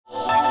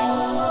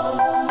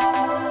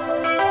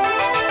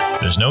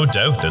there's no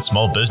doubt that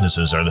small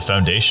businesses are the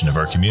foundation of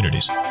our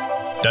communities.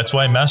 That's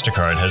why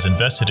MasterCard has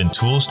invested in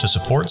tools to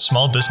support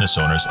small business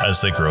owners as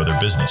they grow their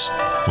business.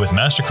 With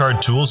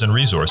MasterCard tools and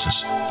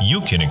resources, you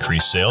can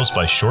increase sales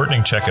by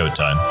shortening checkout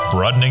time,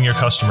 broadening your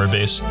customer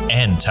base,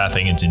 and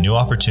tapping into new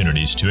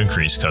opportunities to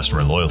increase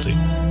customer loyalty.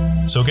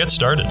 So get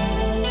started.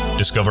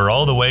 Discover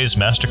all the ways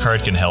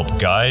MasterCard can help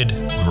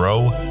guide,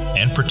 grow,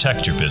 and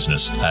protect your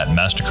business at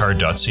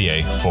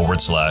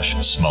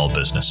mastercard.ca/small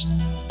business.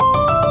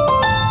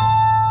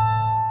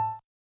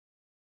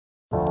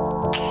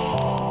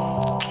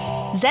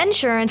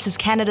 Zensurance is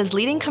Canada's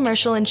leading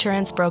commercial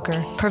insurance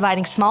broker,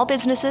 providing small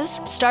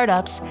businesses,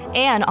 startups,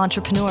 and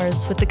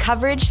entrepreneurs with the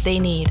coverage they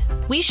need.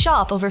 We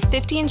shop over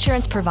 50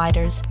 insurance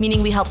providers,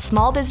 meaning we help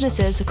small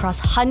businesses across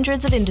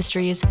hundreds of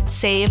industries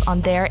save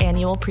on their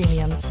annual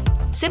premiums.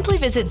 Simply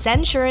visit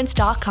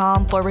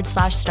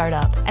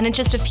zensurance.com/startup, and in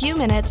just a few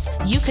minutes,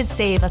 you could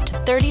save up to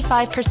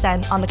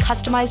 35% on the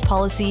customized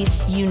policy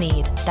you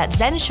need. That's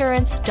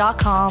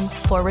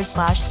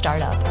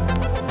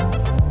zensurance.com/startup.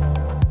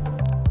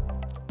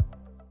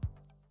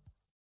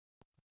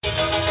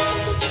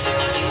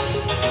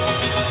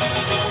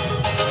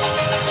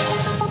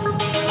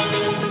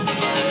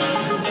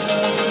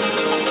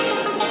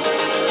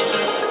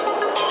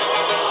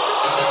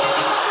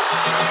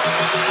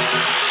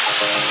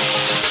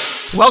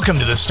 Welcome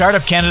to the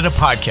Startup Canada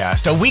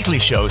podcast, a weekly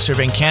show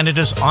serving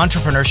Canada's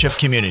entrepreneurship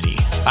community.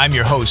 I'm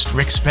your host,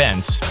 Rick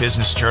Spence,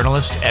 business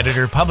journalist,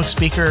 editor, public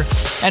speaker,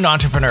 and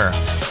entrepreneur.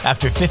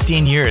 After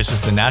 15 years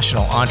as the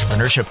national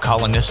entrepreneurship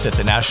columnist at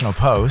the National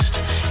Post,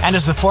 and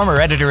as the former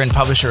editor and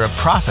publisher of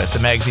Profit, the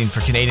magazine for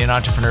Canadian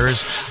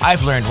entrepreneurs,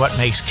 I've learned what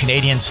makes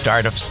Canadian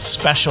startups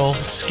special,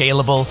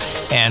 scalable,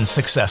 and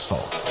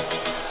successful.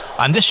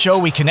 On this show,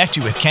 we connect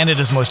you with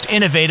Canada's most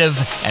innovative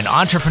and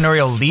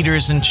entrepreneurial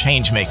leaders and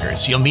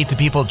changemakers. You'll meet the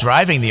people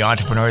driving the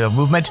entrepreneurial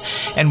movement,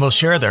 and we'll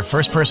share their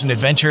first-person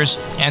adventures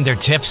and their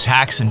tips,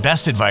 hacks, and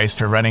best advice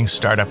for running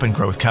startup and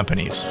growth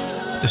companies.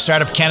 The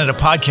Startup Canada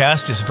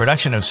podcast is a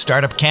production of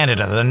Startup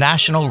Canada, the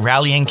national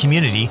rallying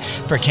community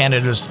for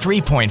Canada's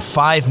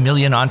 3.5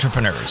 million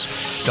entrepreneurs.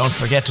 Don't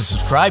forget to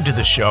subscribe to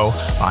the show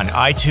on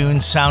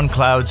iTunes,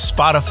 SoundCloud,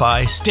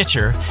 Spotify,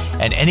 Stitcher,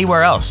 and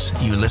anywhere else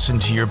you listen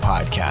to your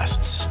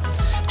podcasts.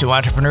 To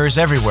entrepreneurs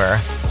everywhere,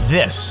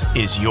 this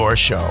is your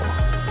show.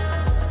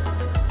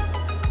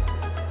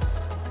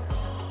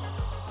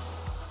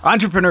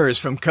 Entrepreneurs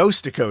from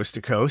coast to coast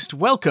to coast,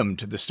 welcome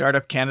to the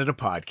Startup Canada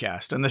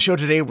podcast. On the show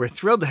today, we're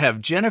thrilled to have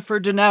Jennifer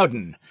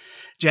Denouden.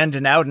 Jen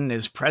Denouden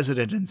is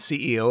president and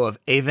CEO of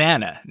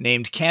Avana,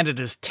 named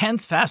Canada's 10th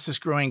fastest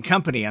growing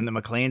company on the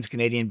Maclean's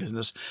Canadian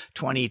Business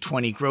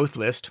 2020 growth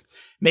list,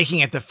 making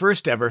it the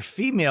first ever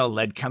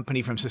female-led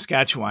company from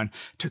Saskatchewan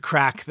to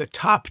crack the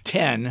top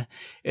 10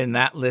 in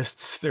that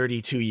list's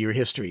 32-year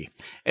history.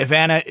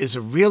 Avana is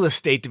a real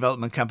estate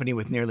development company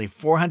with nearly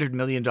 $400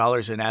 million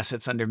in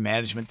assets under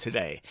management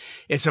today.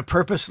 It's a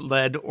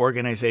purpose-led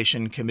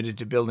organization committed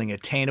to building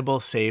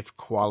attainable, safe,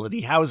 quality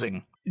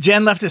housing.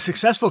 Jen left a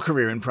successful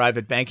career in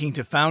private banking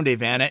to found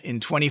Avana in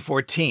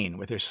 2014,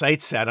 with her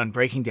sights set on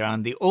breaking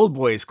down the old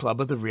boys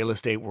club of the real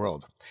estate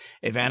world.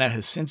 Avana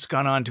has since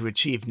gone on to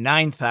achieve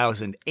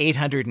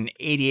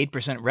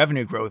 9,888%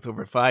 revenue growth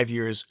over 5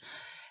 years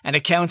and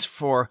accounts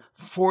for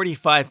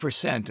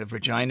 45% of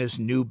Regina's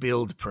new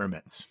build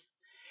permits.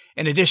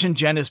 In addition,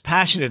 Jen is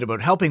passionate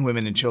about helping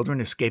women and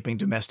children escaping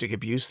domestic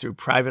abuse through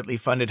privately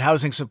funded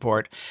housing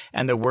support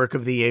and the work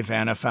of the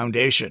Avana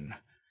Foundation.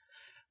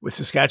 With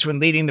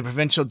Saskatchewan leading the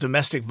provincial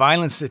domestic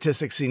violence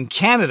statistics in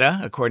Canada,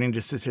 according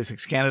to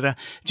Statistics Canada,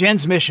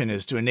 Jen's mission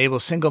is to enable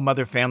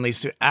single-mother families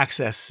to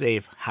access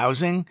safe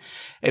housing.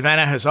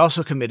 Avana has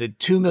also committed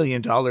 $2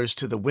 million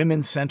to the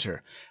Women's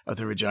Centre of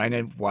the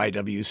Regina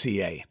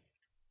YWCA.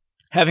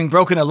 Having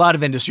broken a lot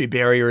of industry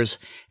barriers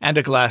and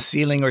a glass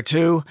ceiling or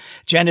two,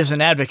 Jen is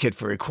an advocate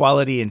for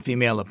equality and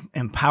female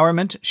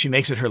empowerment. She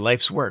makes it her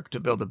life's work to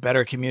build a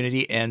better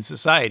community and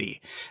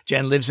society.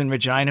 Jen lives in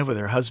Regina with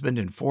her husband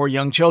and 4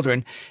 young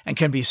children and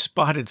can be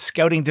spotted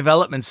scouting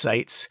development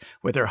sites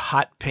with her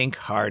hot pink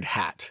hard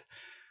hat.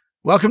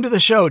 Welcome to the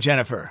show,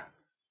 Jennifer.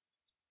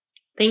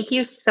 Thank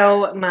you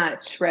so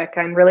much, Rick.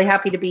 I'm really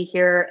happy to be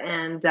here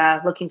and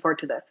looking forward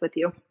to this with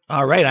you.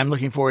 All right. I'm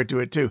looking forward to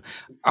it too.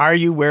 Are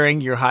you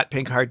wearing your hot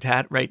pink hard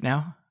hat right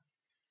now?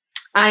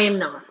 I am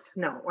not.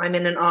 No, I'm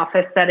in an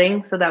office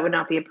setting, so that would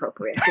not be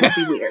appropriate. It would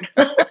be weird.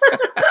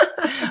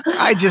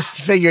 I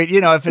just figured,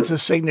 if it's a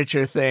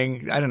signature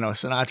thing, I don't know,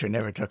 Sinatra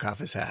never took off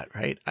his hat,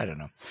 right? I don't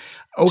know.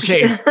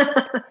 Okay.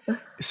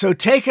 So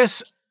take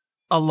us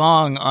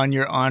along on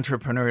your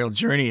entrepreneurial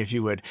journey, if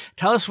you would.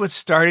 Tell us what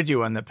started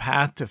you on the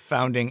path to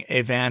founding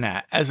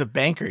Avana. As a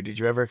banker, did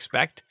you ever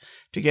expect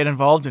to get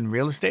involved in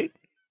real estate?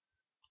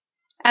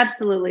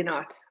 Absolutely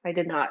not. I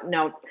did not.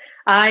 No.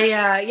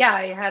 I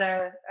had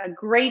a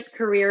great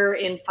career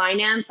in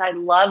finance. I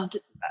loved,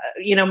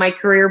 my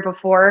career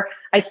before.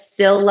 I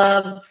still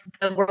love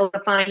the world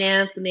of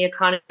finance and the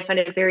economy. I find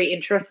it very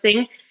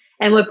interesting.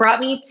 And what brought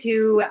me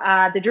to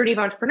the journey of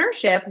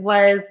entrepreneurship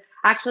was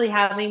actually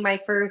having my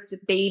first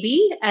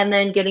baby and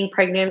then getting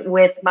pregnant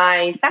with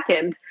my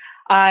second,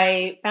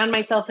 I found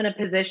myself in a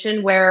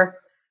position where,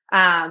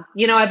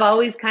 I've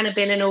always kind of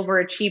been an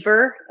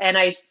overachiever, and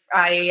I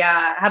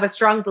have a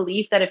strong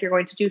belief that if you're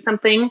going to do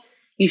something,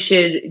 you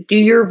should do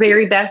your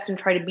very best and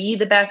try to be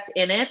the best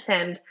in it.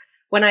 And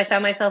when I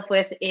found myself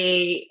with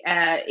a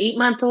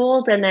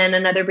 8-month-old and then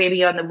another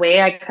baby on the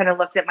way, I kind of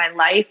looked at my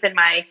life and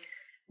my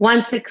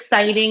once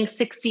exciting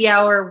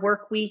 60-hour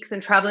work weeks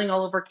and traveling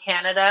all over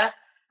Canada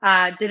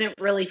didn't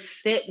really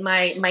fit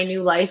my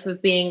new life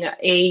of being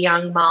a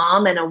young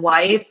mom and a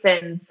wife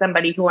and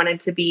somebody who wanted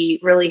to be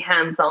really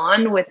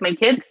hands-on with my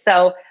kids.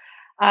 So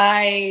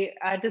I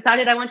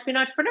decided I wanted to be an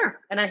entrepreneur,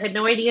 and I had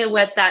no idea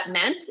what that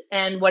meant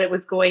and what it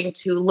was going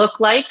to look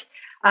like.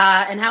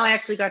 And how I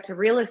actually got to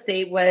real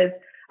estate was,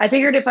 I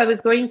figured if I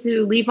was going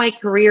to leave my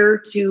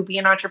career to be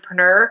an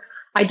entrepreneur,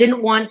 I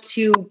didn't want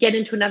to get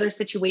into another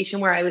situation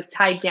where I was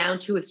tied down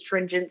to a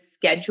stringent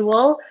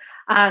schedule.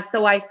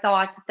 So I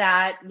thought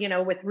that,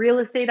 with real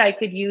estate, I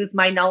could use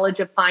my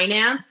knowledge of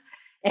finance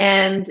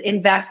and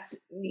invest,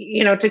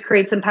 to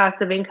create some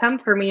passive income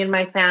for me and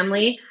my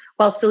family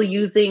while still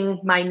using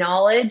my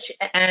knowledge.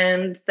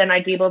 And then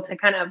I'd be able to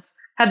kind of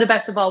have the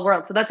best of all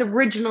worlds. So that's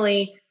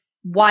originally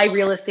why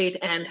real estate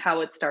and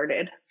how it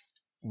started.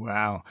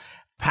 Wow.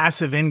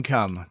 Passive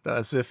income,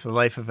 as if the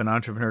life of an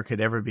entrepreneur could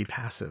ever be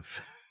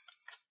passive.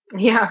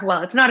 Yeah,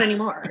 well, it's not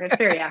anymore. It's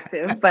very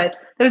active, but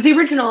it was the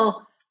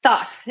original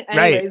thought.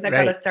 Anyways, that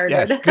got us started.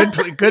 Yes,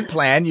 good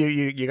plan.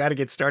 You got to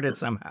get started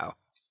somehow.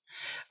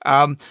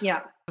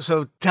 Yeah.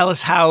 So tell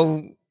us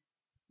how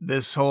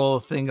this whole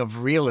thing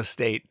of real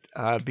estate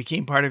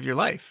became part of your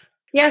life.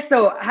 Yeah.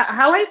 So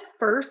how I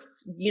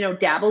first,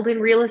 dabbled in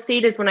real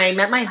estate is when I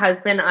met my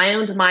husband. I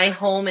owned my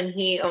home and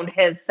he owned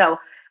his. So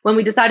when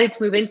we decided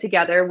to move in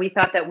together, we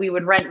thought that we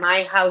would rent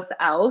my house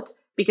out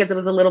because it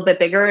was a little bit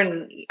bigger,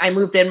 and I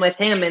moved in with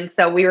him. And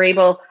so we were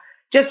able,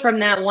 just from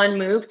that one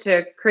move,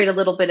 to create a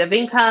little bit of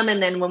income.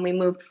 And then when we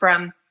moved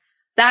from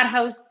that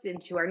house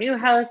into our new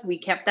house, we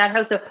kept that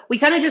house. So we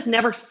kind of just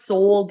never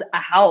sold a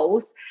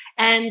house.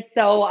 And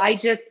so I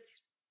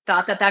just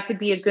thought that could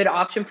be a good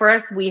option for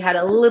us. We had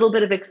a little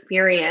bit of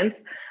experience.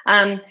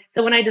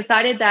 So when I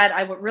decided that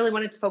I really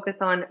wanted to focus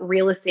on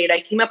real estate,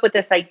 I came up with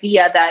this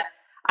idea that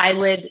I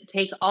would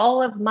take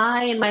all of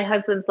my and my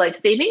husband's life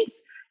savings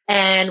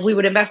and we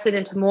would invest it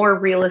into more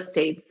real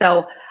estate.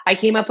 So I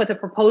came up with a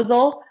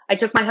proposal. I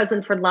took my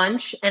husband for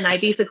lunch and I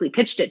basically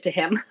pitched it to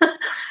him.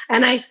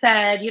 And I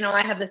said,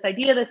 I have this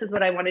idea. This is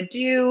what I want to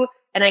do.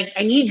 And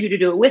I need you to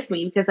do it with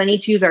me because I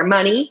need to use our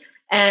money.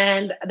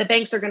 And the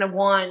banks are going to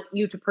want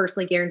you to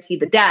personally guarantee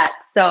the debt.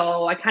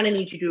 So I kind of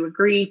need you to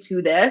agree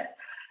to this,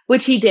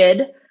 which he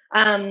did.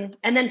 And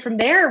then from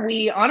there,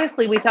 we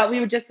thought we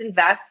would just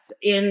invest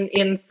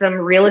in some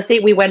real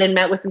estate. We went and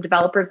met with some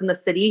developers in the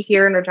city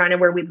here in Regina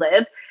where we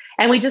live.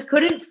 And we just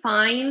couldn't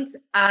find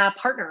a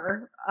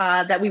partner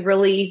that we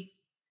really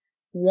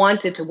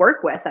wanted to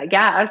work with, I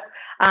guess.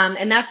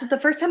 And that's the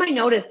first time I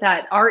noticed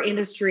that our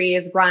industry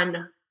is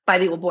run by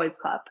the Old Boys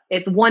Club.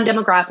 It's one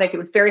demographic. It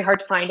was very hard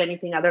to find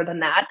anything other than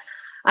that.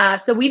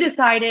 So we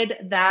decided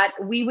that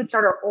we would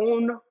start our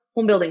own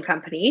home building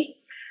company.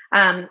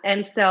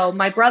 And so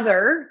my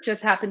brother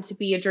just happened to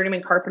be a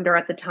journeyman carpenter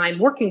at the time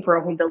working for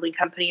a home building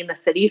company in the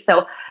city.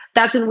 So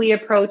that's when we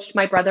approached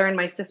my brother and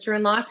my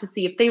sister-in-law to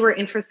see if they were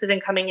interested in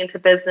coming into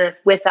business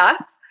with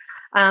us.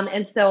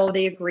 And so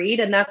they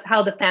agreed, and that's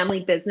how the family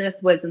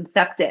business was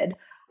incepted.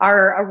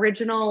 Our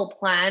original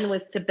plan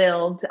was to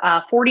build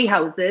 40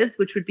 houses,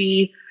 which would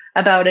be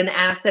about an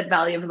asset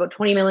value of about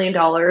 $20 million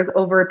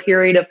over a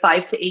period of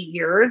 5 to 8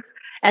 years.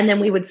 And then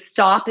we would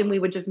stop and we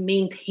would just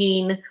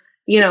maintain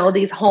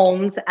these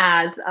homes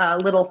as a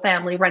little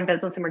family run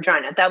business in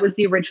Regina. That was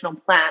the original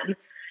plan.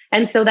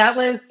 And so that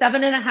was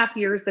 7.5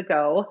 years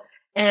ago.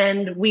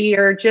 And we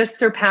are just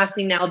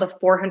surpassing now the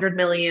 $400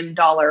 million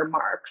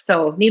mark.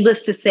 So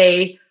needless to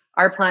say,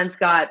 our plans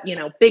got,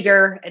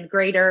 bigger and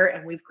greater,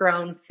 and we've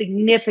grown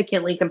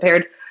significantly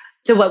compared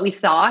to what we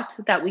thought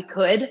that we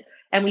could.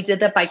 And we did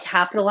that by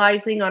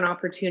capitalizing on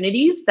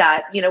opportunities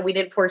that, we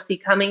didn't foresee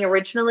coming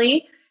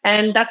originally.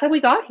 And that's how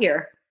we got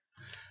here.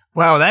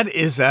 Wow, that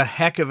is a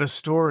heck of a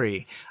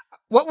story.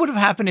 What would have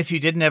happened if you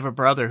didn't have a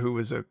brother who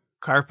was a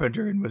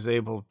carpenter and was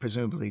able,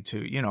 presumably,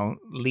 to,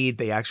 lead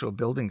the actual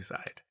building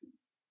side?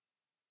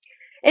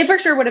 It for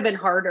sure would have been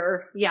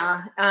harder.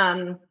 Yeah.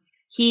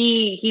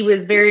 He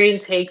was very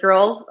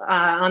integral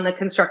on the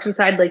construction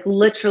side. Like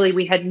literally,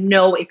 we had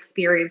no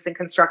experience in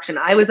construction.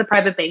 I was a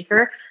private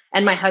banker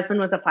and my husband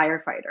was a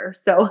firefighter.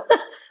 So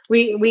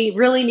we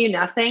really knew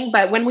nothing.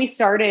 But when we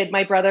started,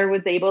 my brother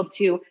was able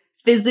to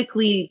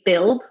physically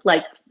build,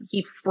 like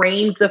he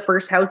framed the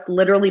first house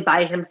literally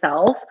by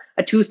himself,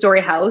 a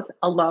 2-story house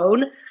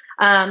alone.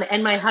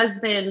 And my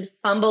husband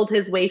fumbled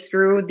his way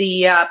through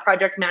the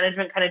project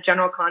management kind of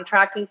general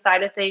contracting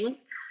side of things.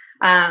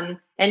 And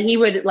he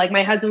would,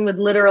 my husband would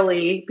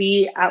literally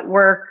be at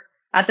work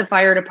at the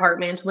fire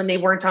department when they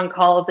weren't on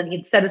calls, and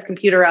he'd set his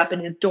computer up in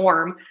his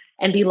dorm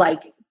and be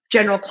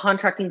general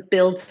contracting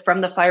builds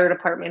from the fire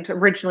department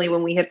originally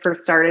when we had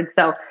first started.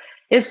 So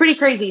it's pretty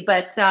crazy,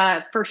 but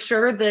for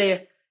sure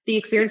the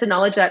experience and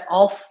knowledge that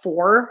all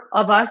four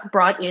of us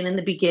brought in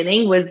the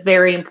beginning was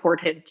very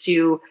important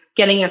to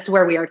getting us to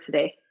where we are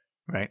today.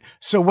 Right.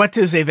 So what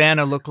does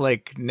Avana look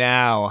like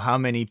now? How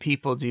many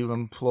people do you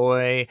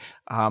employ?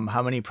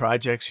 How many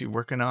projects are you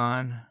working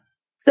on?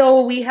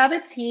 So we have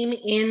a team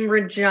in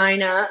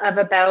Regina of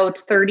about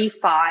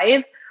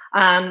 35,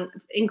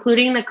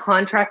 including the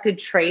contracted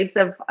trades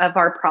of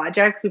our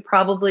projects. We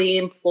probably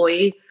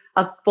employ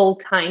a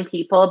full-time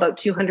people, about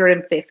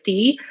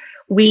 250.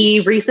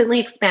 We recently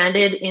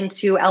expanded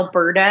into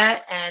Alberta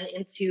and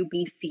into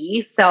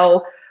BC.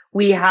 So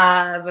we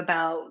have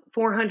about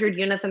 400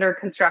 units under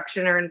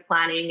construction or in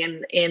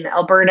planning in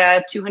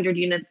Alberta, 200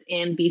 units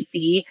in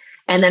BC,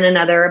 and then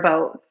another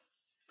about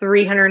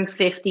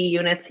 350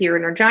 units here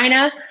in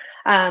Regina.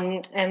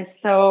 And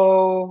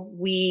so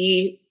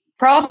we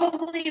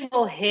probably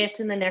will hit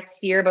in the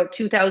next year about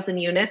 2,000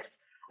 units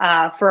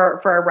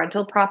for our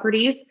rental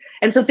properties.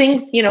 And so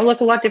things, look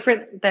a lot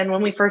different than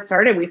when we first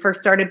started. We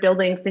first started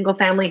building single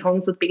family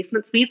homes with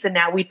basement suites, and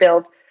now we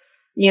build,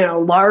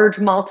 large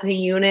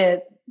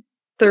multi-unit,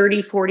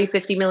 30, 40,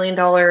 $50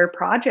 million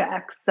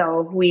projects.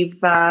 So we've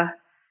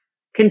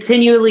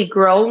continually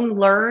grown,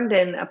 learned,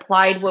 and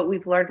applied what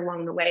we've learned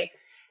along the way.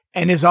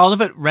 And is all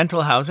of it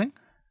rental housing?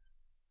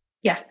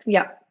 Yes.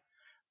 Yeah.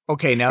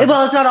 Okay. Now,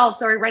 well, it's not all,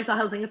 rental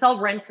housing. It's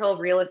all rental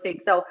real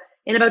estate. So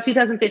in about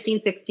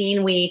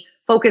 2015-16, we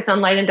focused on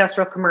light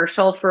industrial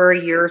commercial for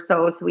a year or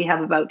so. So we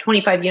have about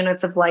 25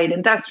 units of light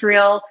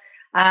industrial.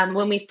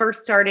 When we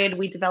first started,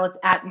 we developed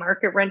at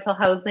market rental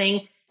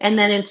housing. And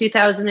then in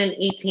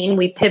 2018,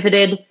 we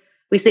pivoted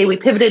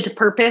to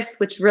purpose,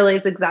 which really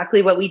is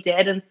exactly what we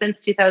did. And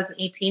since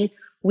 2018,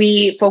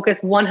 we focus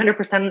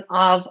 100%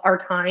 of our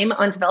time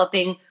on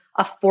developing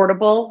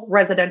affordable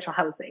residential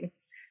housing.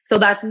 So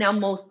that's now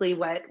mostly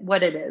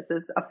what it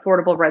is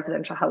affordable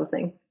residential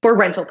housing for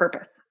rental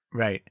purpose.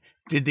 Right.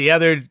 Did the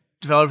other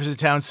developers in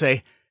town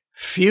say,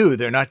 phew,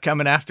 they're not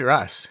coming after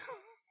us?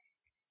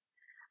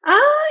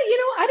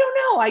 I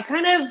don't know. I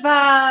kind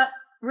of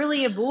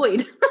really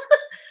avoid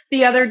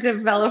the other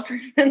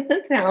developers in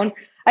the town.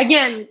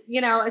 Again,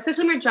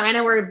 especially in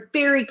Regina, we're a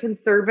very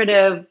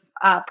conservative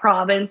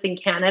province in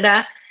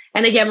Canada.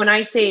 And again, when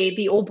I say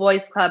the old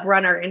boys club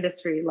run our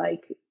industry,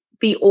 like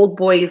the old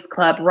boys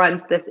club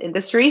runs this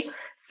industry.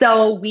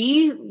 So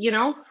we,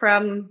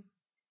 from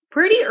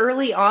pretty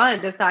early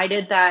on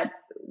decided that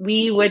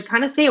we would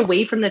kind of stay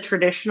away from the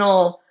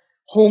traditional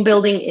home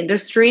building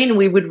industry. And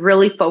we would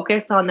really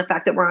focus on the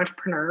fact that we're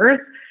entrepreneurs.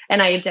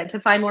 And I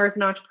identify more as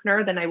an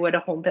entrepreneur than I would a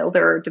home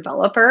builder or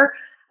developer.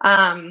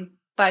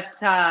 But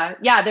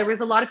there was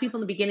a lot of people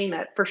in the beginning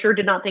that for sure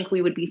did not think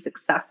we would be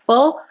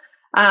successful.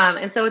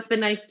 And so it's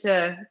been nice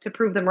to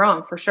prove them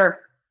wrong, for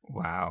sure.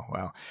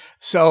 Wow.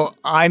 So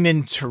I'm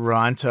in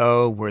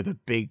Toronto where the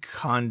big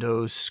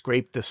condos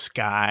scrape the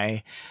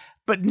sky,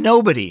 but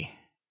nobody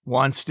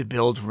wants to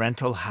build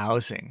rental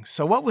housing.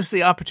 So what was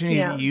the opportunity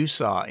that you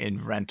saw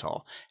in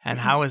rental, and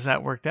how has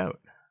that worked out?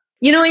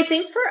 I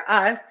think for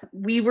us,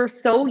 we were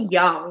so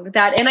young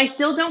that, and I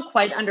still don't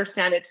quite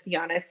understand it, to be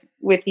honest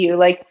with you,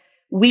 like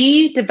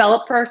we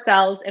develop for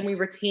ourselves and we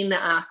retain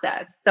the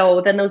assets.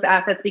 So then those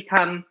assets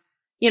become,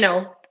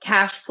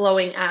 cash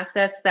flowing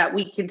assets that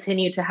we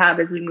continue to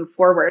have as we move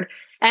forward.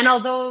 And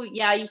although,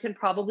 you can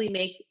probably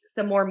make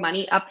some more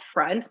money up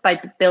front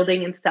by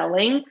building and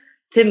selling,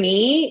 to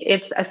me,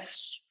 it's a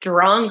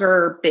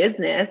stronger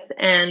business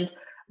and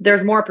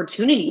there's more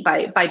opportunity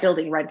by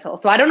building rental.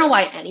 So I don't know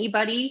why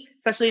anybody,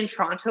 especially in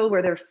Toronto,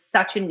 where there's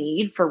such a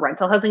need for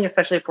rental housing,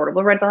 especially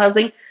affordable rental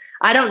housing,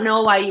 I don't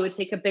know why you would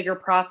take a bigger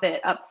profit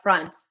up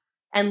front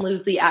and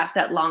lose the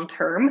asset long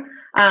term.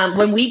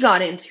 When we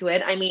got into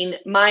it,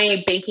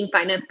 my banking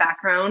finance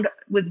background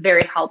was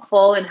very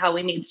helpful in how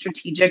we made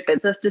strategic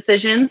business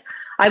decisions.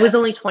 I was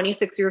only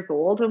 26 years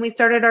old when we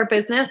started our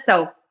business.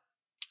 So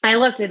I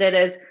looked at it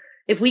as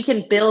if we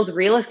can build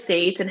real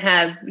estate and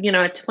have,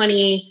 a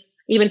 20,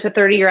 even to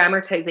 30-year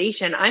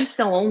amortization, I'm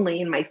still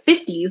only in my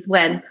 50s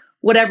when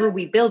whatever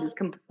we build is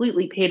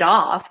completely paid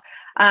off.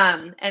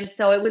 And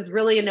so it was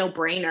really a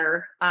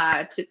no-brainer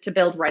to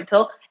build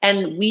rental.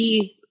 And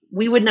we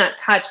would not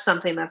touch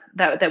something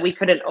that we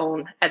couldn't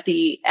own at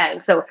the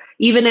end. So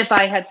even if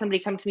I had somebody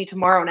come to me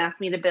tomorrow and ask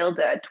me to build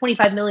a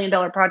 $25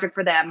 million project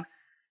for them,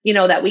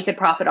 that we could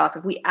profit off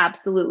of, we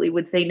absolutely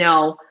would say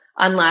no,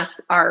 unless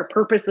our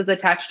purpose was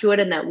attached to it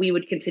and that we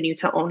would continue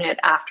to own it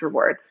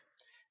afterwards.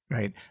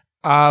 Right.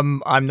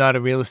 I'm not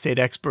a real estate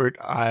expert.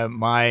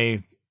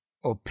 My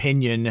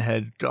opinion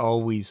had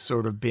always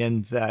sort of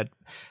been that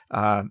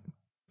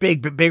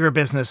bigger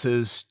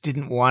businesses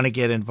didn't want to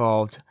get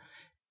involved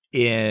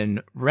in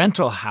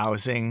rental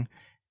housing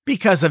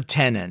because of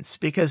tenants,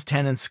 because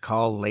tenants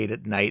call late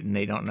at night and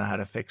they don't know how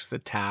to fix the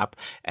tap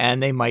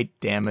and they might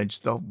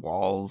damage the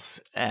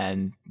walls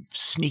and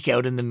sneak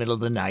out in the middle of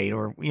the night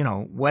or,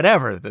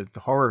 whatever the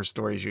horror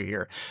stories you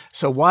hear.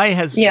 So why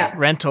has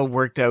rental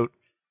worked out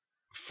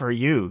for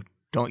you?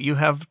 Don't you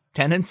have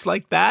tenants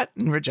like that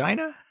in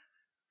Regina?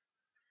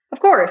 Of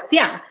course,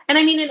 yeah. And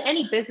I mean, in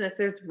any business,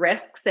 there's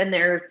risks and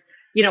there's,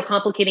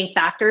 complicating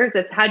factors.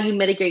 It's how do you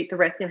mitigate the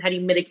risk and how do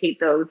you mitigate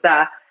those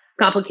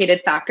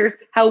complicated factors?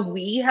 How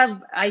we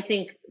have, I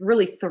think,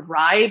 really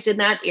thrived in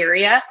that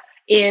area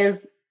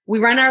is we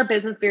run our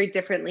business very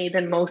differently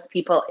than most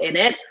people in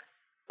it.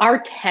 Our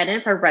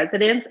tenants, our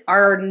residents,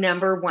 are our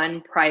number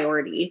one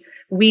priority.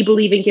 We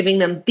believe in giving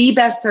them the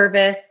best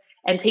service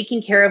and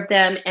taking care of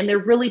them, and they're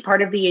really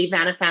part of the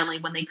Avana family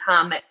when they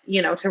come,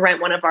 to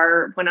rent one of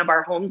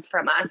our homes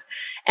from us.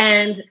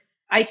 And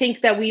I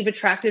think that we've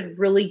attracted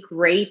really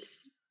great,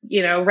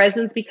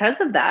 residents because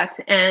of that.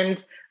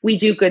 And we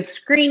do good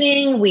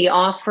screening. We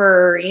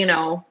offer,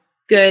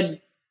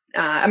 good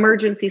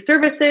emergency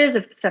services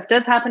if stuff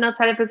does happen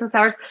outside of business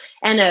hours.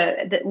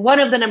 And one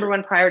of the number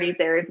one priorities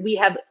there is we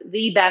have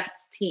the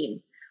best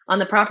team on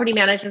the property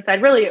management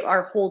side, really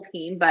our whole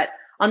team, but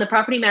on the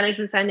property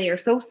management side, they are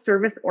so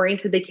service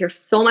oriented. They care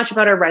so much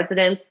about our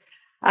residents.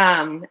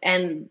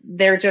 And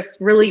they're just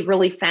really,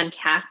 really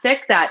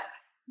fantastic that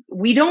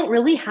we don't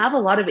really have a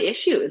lot of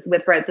issues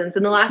with residents.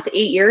 In the last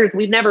 8 years,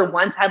 we've never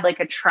once had like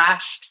a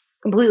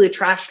completely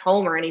trashed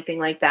home or anything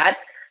like that.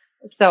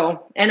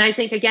 So, and I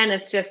think, again,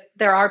 it's just,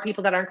 there are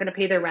people that aren't going to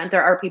pay their rent.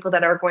 There are people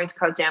that are going to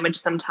cause damage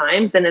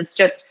sometimes. And it's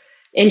just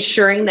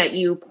ensuring that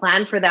you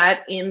plan for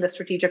that in the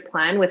strategic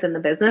plan within the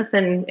business,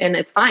 and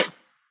it's fine.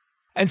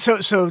 And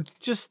so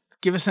just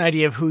give us an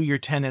idea of who your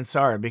tenants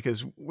are,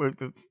 because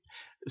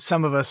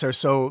some of us are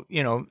so,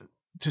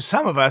 to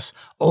some of us,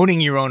 owning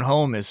your own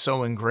home is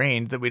so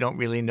ingrained that we don't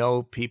really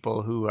know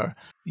people who are,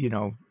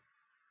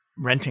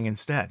 renting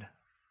instead.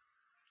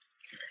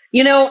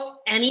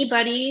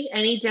 Anybody,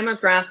 any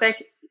demographic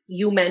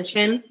you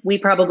mention, we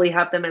probably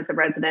have them as a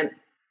resident.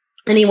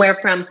 Anywhere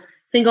from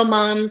single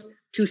moms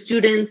to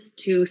students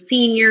to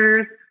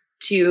seniors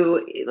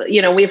to,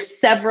 we have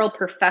several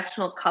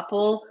professional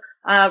couple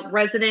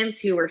residents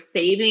who are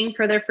saving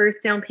for their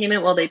first down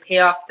payment while they pay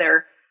off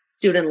their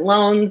student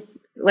loans.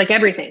 Like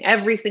everything,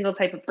 every single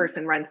type of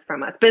person rents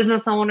from us.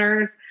 Business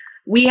owners,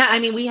 we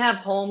have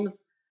homes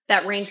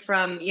that range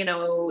from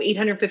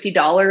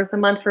 $850 a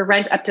month for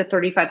rent up to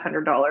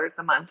 $3,500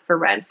 a month for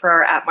rent for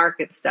our at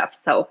market stuff.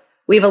 So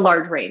we have a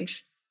large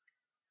range.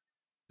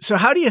 So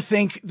how do you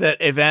think that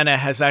Avana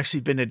has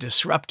actually been a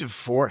disruptive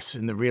force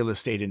in the real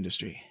estate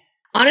industry?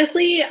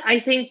 Honestly, I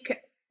think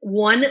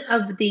one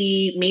of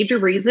the major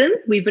reasons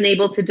we've been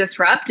able to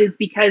disrupt is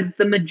because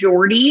the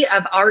majority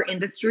of our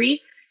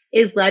industry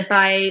is led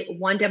by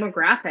one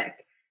demographic.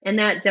 And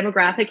that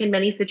demographic in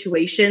many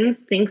situations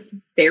thinks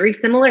very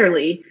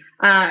similarly.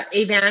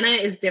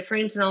 Avana is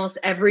different in almost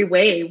every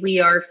way. We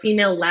are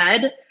female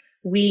led.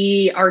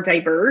 We are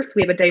diverse.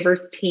 We have a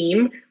diverse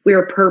team. We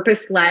are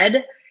purpose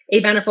led.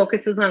 Avana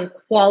focuses on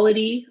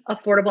quality,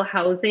 affordable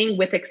housing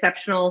with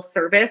exceptional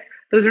service.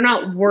 Those are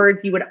not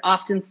words you would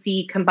often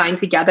see combined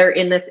together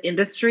in this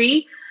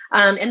industry.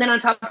 And then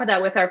on top of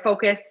that, with our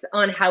focus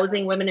on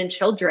housing women and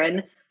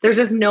children, there's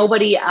just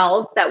nobody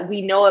else that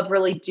we know of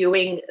really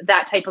doing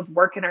that type of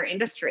work in our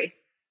industry.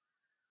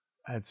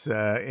 That's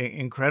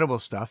incredible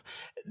stuff.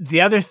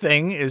 The other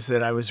thing is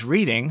that I was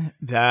reading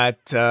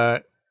that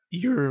that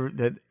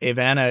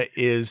Avana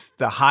is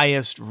the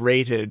highest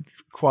rated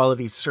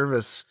quality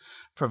service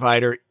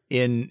provider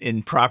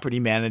in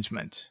property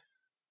management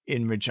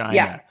in Regina.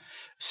 Yeah.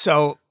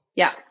 So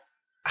yeah,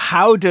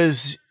 how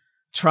does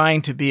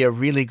trying to be a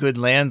really good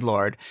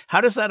landlord,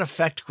 how does that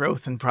affect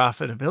growth and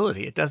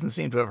profitability? It doesn't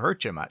seem to have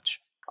hurt you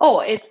much. Oh,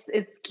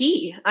 it's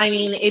key. I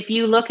mean, if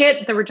you look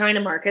at the Regina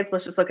markets,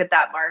 let's just look at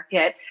that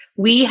market.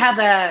 We have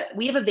a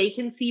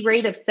vacancy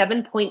rate of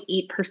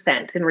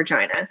 7.8% in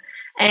Regina,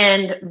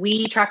 and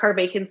we track our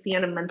vacancy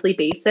on a monthly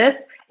basis.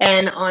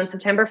 And on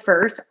September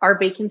 1st, our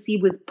vacancy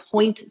was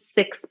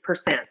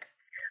 0.6%.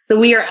 So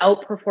we are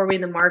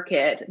outperforming the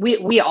market.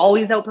 We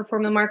always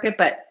outperform the market,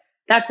 but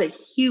that's a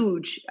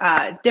huge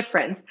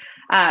difference.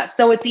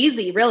 So it's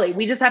easy, really.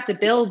 We just have to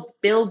build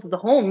the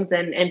homes,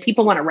 and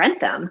people want to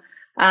rent them.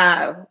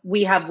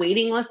 We have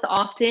waiting lists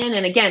often.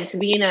 And again,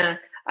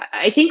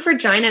 I think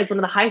Regina is one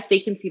of the highest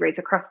vacancy rates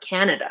across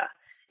Canada.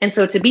 And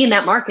so to be in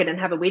that market and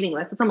have a waiting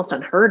list, it's almost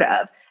unheard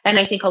of. And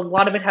I think a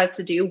lot of it has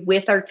to do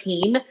with our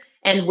team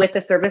and with the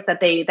service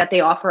that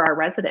they offer our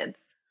residents.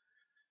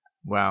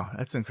 Wow,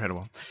 that's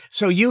incredible.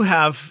 So you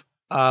have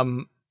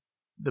the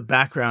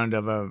background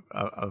of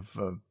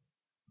a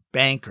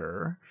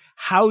banker.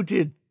 How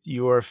did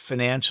your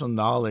financial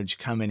knowledge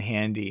come in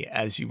handy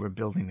as you were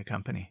building the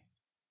company?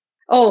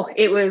 Oh,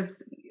 it was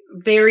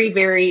very,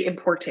 very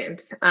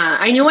important.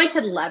 I knew I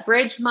could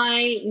leverage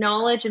my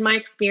knowledge and my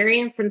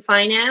experience in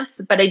finance,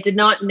 but I did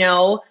not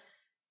know,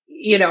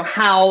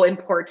 how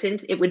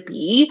important it would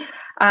be.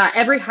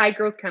 Every high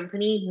growth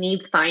company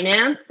needs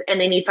finance, and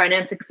they need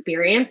finance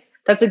experience.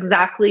 That's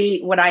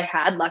exactly what I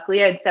had.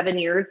 Luckily, I had 7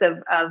 years of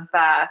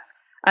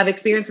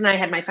experience, and I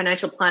had my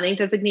financial planning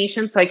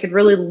designation, so I could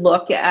really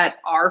look at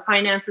our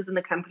finances in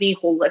the company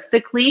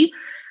holistically.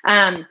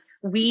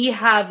 We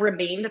have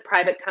remained a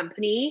private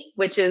company,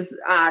 which is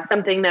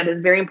something that is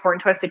very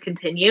important to us to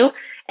continue.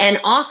 And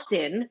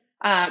often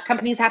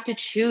companies have to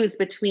choose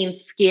between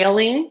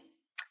scaling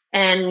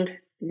and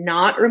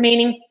not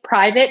remaining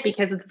private,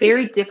 because it's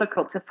very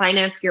difficult to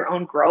finance your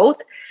own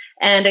growth.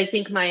 And I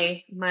think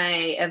my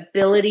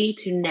ability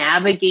to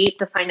navigate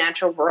the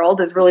financial world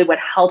is really what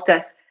helped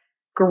us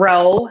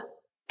grow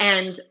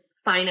and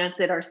finance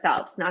it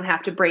ourselves, not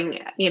have to bring,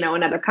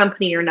 another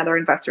company or another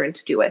investor in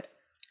to do it.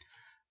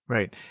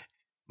 Right.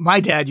 My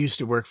dad used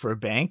to work for a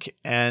bank,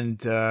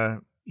 and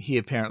he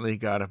apparently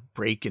got a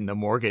break in the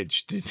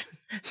mortgage.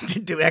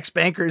 Do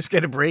ex-bankers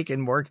get a break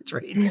in mortgage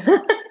rates?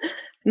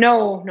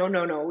 No,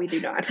 we do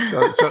not.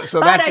 So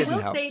But that didn't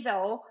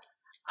help.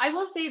 I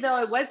will say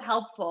though, it was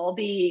helpful,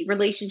 the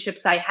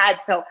relationships I had.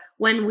 So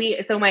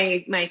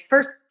my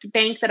first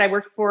bank that I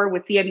worked for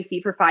was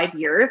CIBC for 5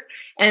 years.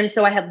 And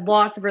so I had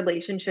lots of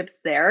relationships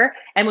there.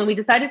 And when we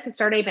decided to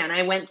start ABAN,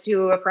 I went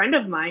to a friend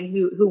of mine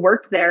who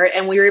worked there,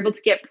 and we were able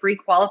to get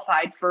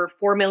pre-qualified for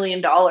 $4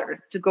 million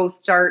to go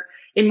start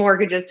in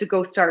mortgages, to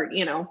go start,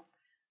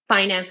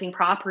 financing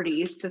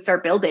properties, to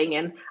start building.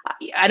 And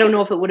I don't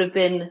know if it would have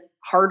been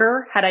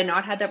harder had I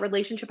not had that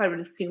relationship. I would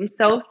assume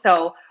so.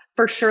 So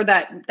for sure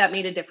that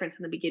made a difference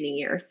in the beginning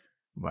years.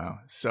 Wow.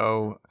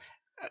 So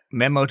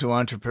memo to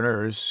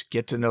entrepreneurs: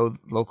 get to know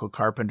local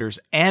carpenters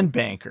and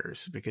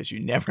bankers, because you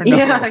never know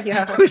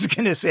who's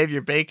going to save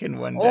your bacon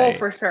one day. Oh,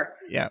 for sure.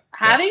 Yeah.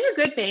 Having a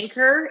good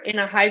banker in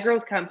a high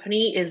growth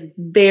company is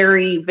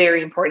very,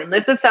 very important.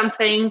 This is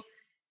something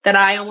that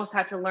I almost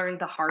had to learn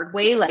the hard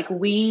way. Like,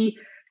 we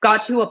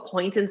got to a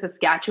point in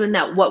Saskatchewan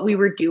that what we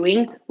were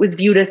doing was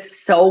viewed as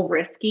so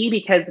risky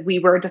because we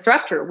were a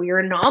disruptor, we were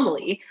an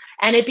anomaly,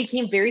 and it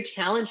became very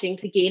challenging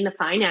to gain the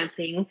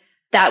financing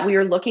that we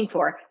were looking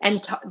for.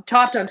 And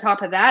topped on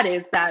top of that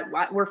is that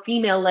we're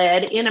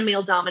female-led in a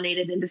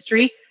male-dominated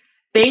industry.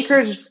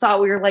 Bankers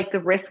thought we were like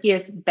the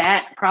riskiest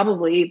bet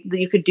probably that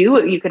you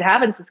could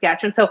have in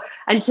Saskatchewan. So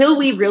until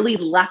we really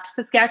left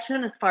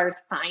Saskatchewan as far as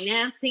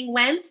financing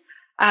went,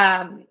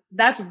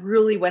 that's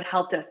really what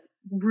helped us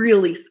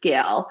really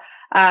scale.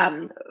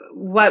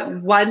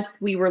 Once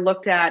we were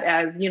looked at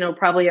as,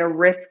 probably a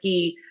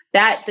risky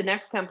bet, the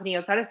next company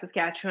outside of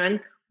Saskatchewan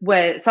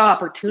saw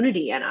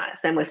opportunity in us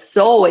and was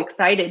so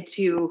excited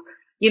to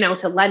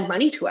lend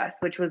money to us,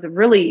 which was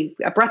really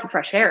a breath of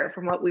fresh air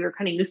from what we were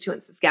kind of used to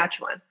in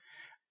Saskatchewan.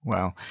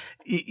 Wow.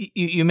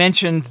 You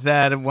mentioned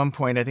that at one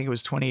point, I think it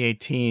was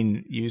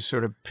 2018, you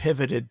sort of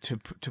pivoted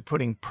to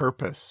putting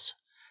purpose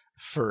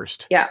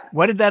first. Yeah.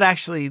 What did that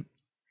actually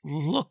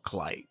look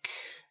like?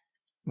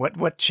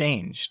 What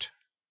changed?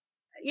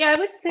 Yeah, I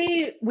would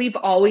say we've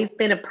always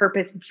been a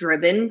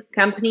purpose-driven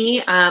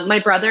company. My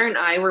brother and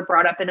I were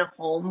brought up in a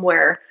home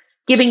where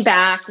giving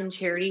back and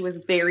charity was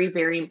very,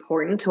 very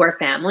important to our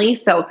family.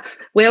 So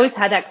we always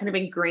had that kind of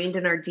ingrained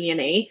in our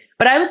DNA.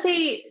 But I would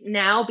say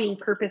now, being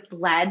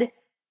purpose-led,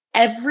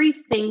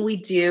 everything we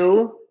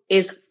do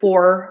is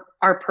for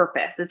our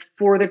purpose, is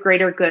for the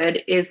greater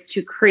good, is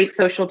to create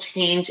social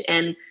change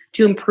and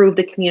to improve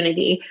the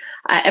community.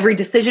 Every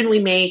decision we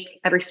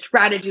make, every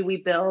strategy we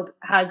build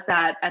has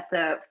that at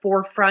the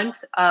forefront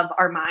of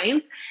our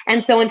minds.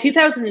 And so in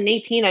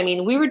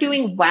 2018, we were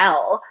doing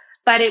well,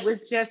 but it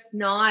was just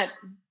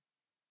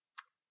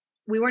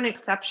we weren't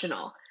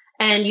exceptional.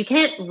 And you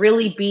can't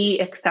really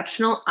be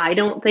exceptional, I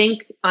don't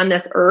think, on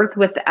this earth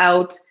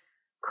without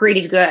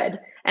creating good.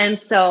 And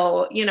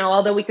so,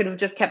 although we could have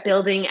just kept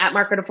building at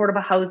market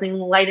affordable housing,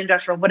 light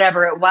industrial,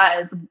 whatever it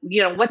was,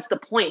 what's the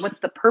point? What's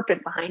the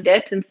purpose behind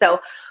it? And so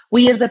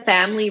we as a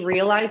family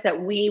realized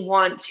that we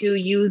want to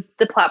use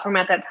the platform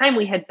at that time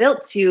we had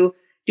built to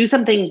do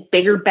something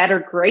bigger, better,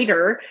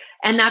 greater.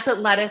 And that's what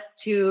led us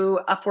to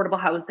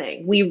affordable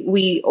housing.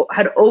 We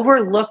had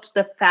overlooked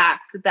the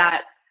fact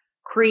that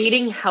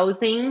creating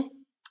housing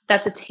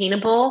that's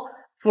attainable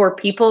for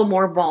people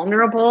more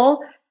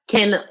vulnerable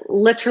can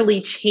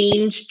literally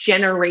change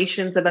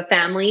generations of a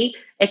family.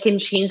 It can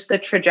change the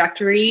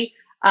trajectory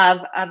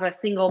of a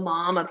single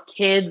mom, of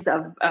kids,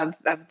 of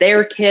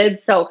their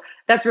kids. So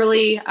that's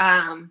really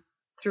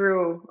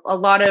through a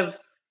lot of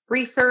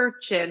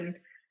research and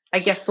I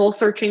guess soul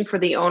searching for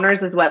the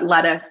owners is what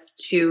led us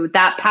to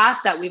that path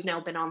that we've now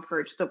been on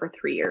for just over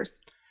 3 years.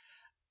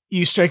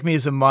 You strike me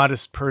as a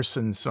modest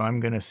person, so I'm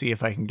going to see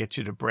if I can get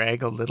you to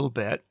brag a little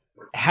bit.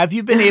 Have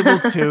you been able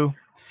to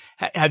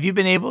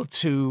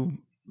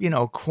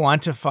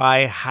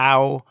quantify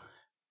how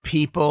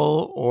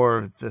people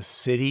or the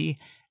city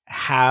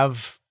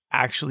have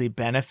actually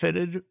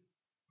benefited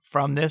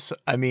from this?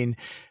 I mean,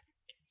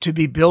 to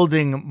be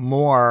building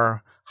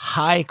more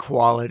high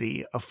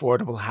quality,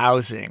 affordable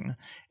housing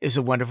is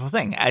a wonderful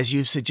thing. As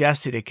you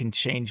suggested, it can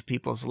change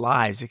people's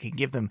lives. It can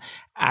give them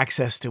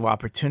access to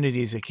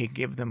opportunities. It can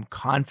give them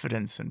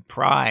confidence and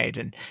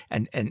pride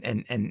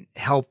and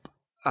help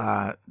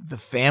the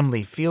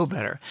family feel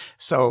better.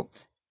 So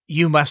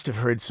you must have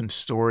heard some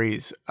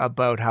stories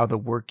about how the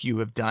work you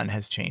have done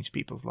has changed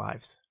people's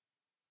lives.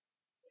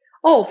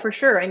 Oh, for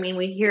sure.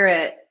 We hear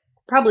it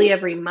probably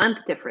every month,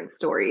 different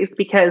stories,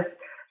 because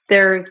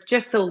there's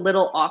just so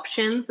little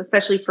options,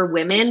 especially for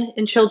women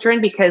and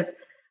children, because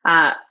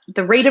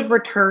the rate of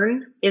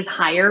return is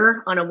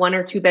higher on a 1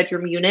 or 2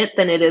 bedroom unit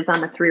than it is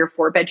on a 3 or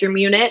 4 bedroom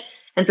unit.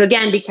 And so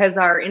again, because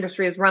our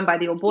industry is run by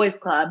the old boys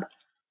club,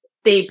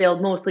 they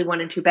build mostly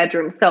 1 and 2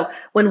 bedrooms. So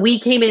when we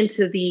came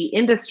into the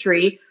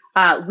industry,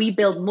 we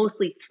build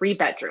mostly 3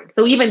 bedrooms.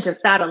 So even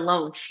just that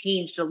alone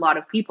changed a lot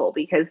of people,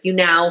 because you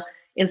now,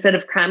 instead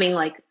of cramming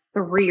like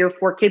 3 or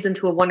 4 kids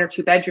into a 1 or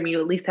 2 bedroom, you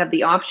at least have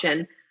the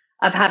option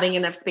of having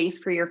enough space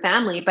for your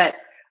family. But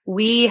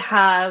we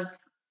have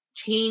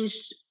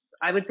changed,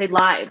 I would say,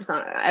 lives.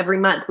 Every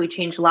month we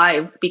change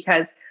lives,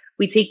 because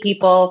we take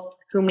people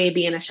who may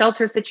be in a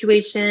shelter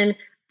situation.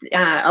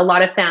 A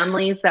lot of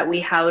families that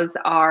we house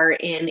are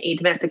in a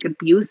domestic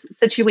abuse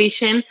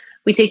situation.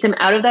 We take them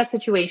out of that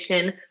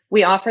situation.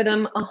 We offer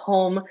them a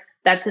home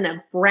that's in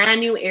a brand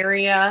new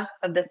area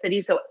of the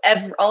city. So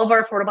all of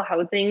our affordable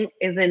housing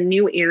is in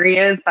new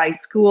areas, by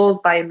schools,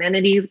 by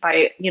amenities,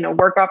 by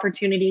work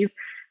opportunities.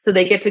 So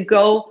they get to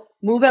go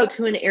move out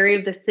to an area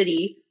of the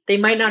city they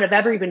might not have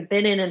ever even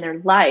been in their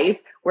life,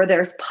 where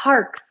there's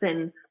parks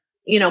and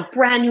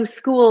brand new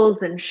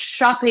schools and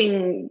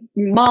shopping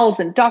malls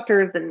and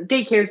doctors and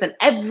daycares, and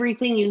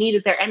everything you need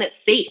is there, and it's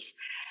safe.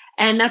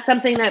 And that's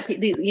something that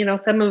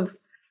some of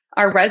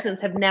our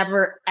residents have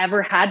never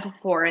ever had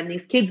before. And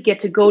these kids get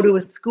to go to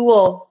a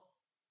school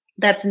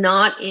that's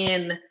not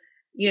in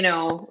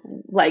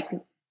like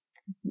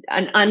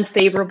an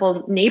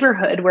unfavorable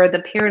neighborhood where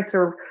the parents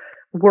are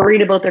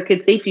worried about their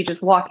kids' safety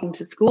just walking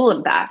to school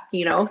and back.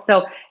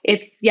 So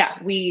it's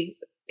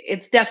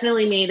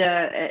definitely made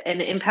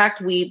an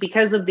impact.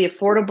 Because of the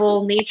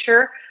affordable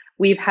nature,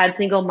 we've had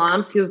single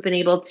moms who have been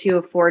able to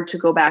afford to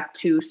go back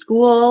to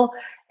school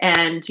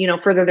and,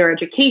 further their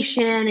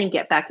education and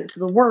get back into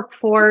the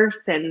workforce.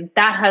 And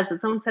that has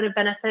its own set of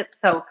benefits.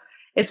 So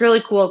it's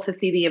really cool to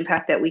see the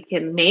impact that we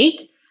can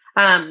make.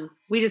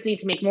 We just need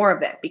to make more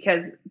of it,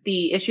 because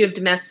the issue of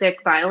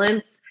domestic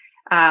violence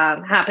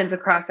happens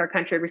across our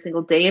country every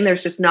single day. And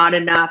there's just not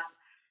enough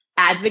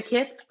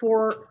advocates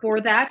for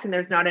that, and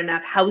there's not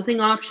enough housing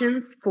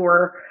options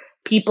for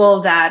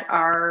people that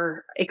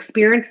are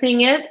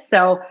experiencing it.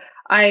 So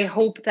I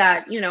hope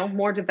that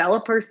more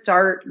developers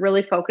start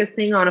really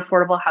focusing on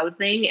affordable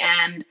housing,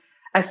 and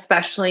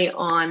especially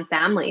on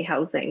family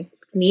housing.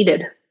 It's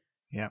needed.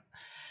 Yeah.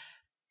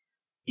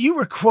 You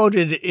were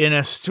quoted in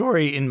a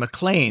story in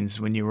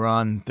Maclean's when you were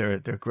on their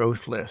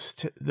growth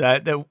list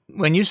that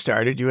when you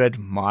started, you had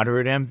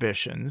moderate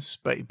ambitions,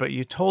 but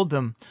you told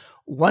them,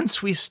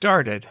 once we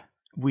started,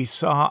 we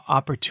saw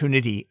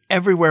opportunity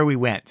everywhere we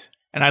went.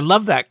 And I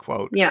love that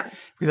quote. Yeah.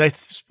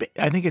 Because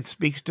I think it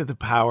speaks to the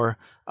power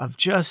of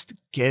just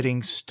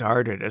getting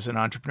started as an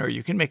entrepreneur.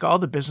 You can make all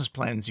the business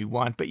plans you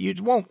want, but you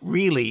won't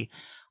really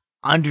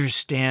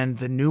understand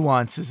the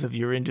nuances of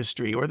your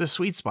industry or the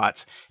sweet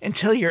spots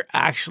until you're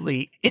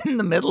actually in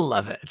the middle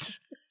of it.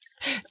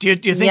 Do you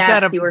think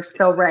yes, you were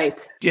so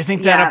right. Do you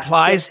think that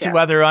applies to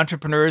other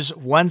entrepreneurs?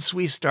 Once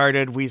we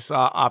started, we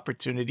saw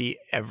opportunity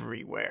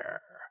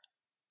everywhere.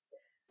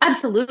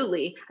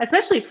 Absolutely.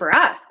 Especially for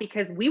us,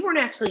 because we weren't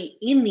actually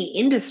in the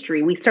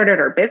industry we started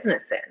our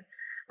business in,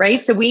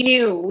 right? So we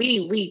knew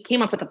we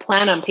came up with a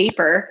plan on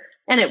paper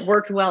and it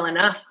worked well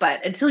enough,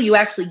 but until you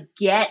actually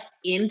get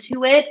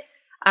into it,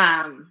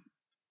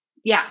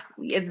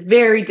 it's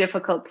very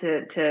difficult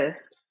to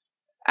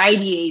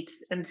ideate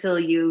until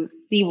you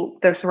see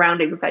the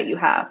surroundings that you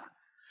have.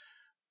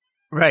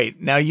 Right.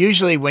 Now,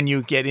 usually when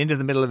you get into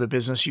the middle of a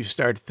business, you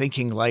start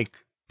thinking like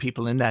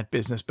people in that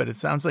business, but it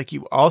sounds like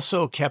you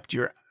also kept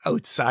your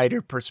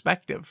outsider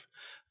perspective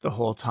the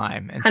whole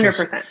time. And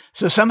 100%.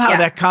 So somehow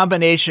that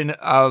combination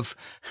of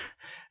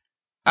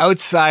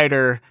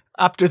outsider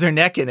up to their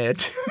neck in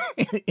it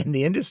in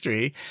the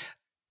industry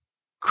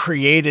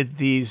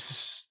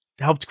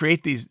helped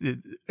create these,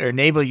 or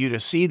enable you to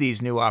see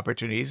these new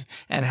opportunities,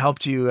 and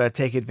helped you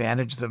take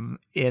advantage of them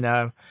in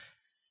a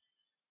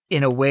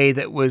way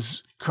that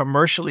was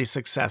commercially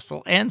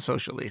successful and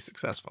socially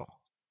successful.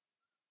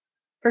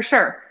 For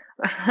sure.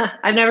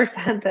 I've never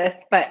said this,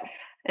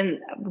 and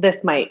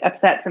this might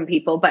upset some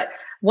people, but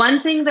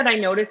one thing that I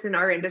noticed in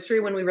our industry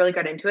when we really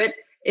got into it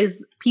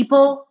is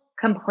people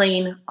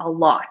complain a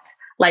lot.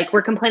 Like,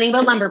 we're complaining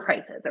about lumber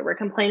prices, or we're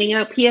complaining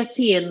about PST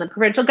and the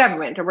provincial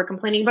government, or we're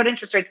complaining about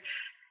interest rates.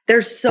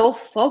 They're so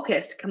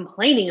focused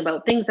complaining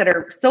about things that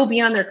are so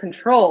beyond their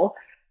control.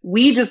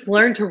 We just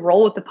learn to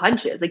roll with the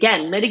punches.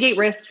 Again, mitigate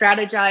risk,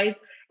 strategize.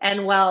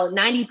 And while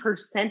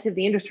 90% of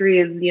the industry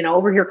is,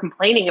 over here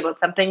complaining about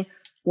something,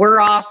 we're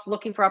off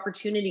looking for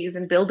opportunities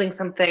and building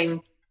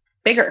something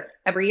bigger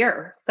every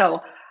year.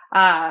 So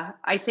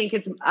I think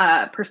it's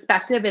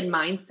perspective and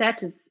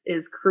mindset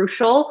is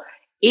crucial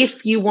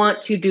if you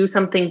want to do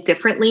something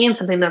differently and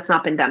something that's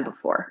not been done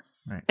before.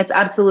 Right. It's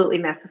absolutely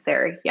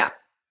necessary. Yeah.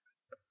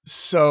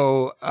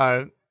 So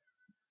a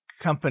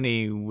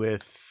company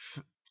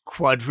with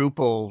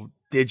quadruple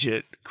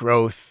digit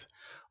growth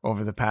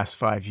over the past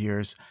 5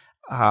 years,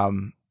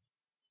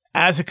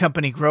 as a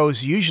company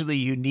grows, usually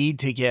you need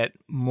to get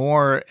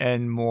more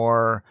and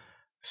more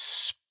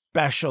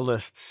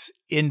specialists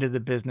into the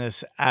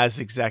business as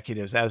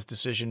executives, as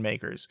decision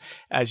makers,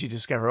 as you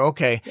discover,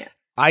 okay,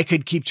 I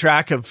could keep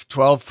track of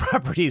 12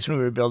 properties when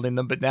we were building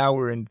them, but now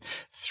we're in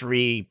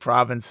 3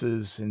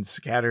 provinces and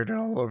scattered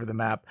all over the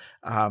map.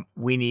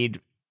 We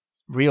need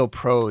real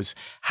pros.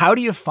 How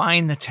do you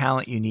find the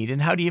talent you need,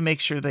 and how do you make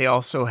sure they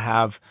also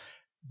have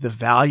the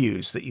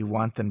values that you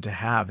want them to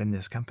have in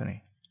this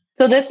company?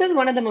 So this is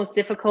one of the most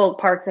difficult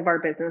parts of our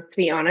business, to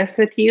be honest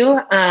with you.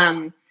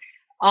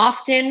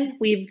 Often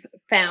we've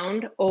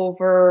found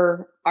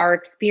over our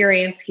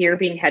experience here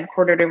being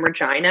headquartered in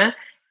Regina,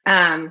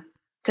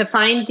 to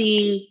find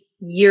the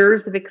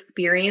years of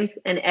experience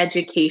and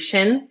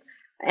education,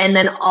 and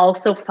then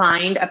also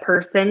find a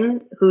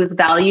person whose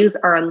values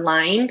are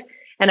aligned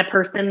and a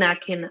person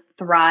that can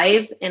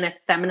thrive in a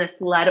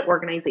feminist-led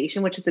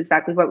organization, which is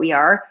exactly what we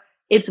are.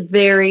 It's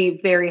very,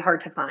 very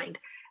hard to find.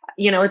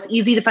 It's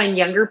easy to find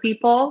younger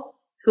people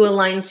who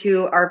align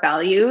to our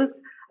values.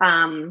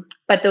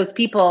 But those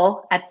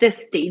people at this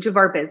stage of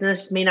our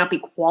business may not be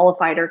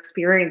qualified or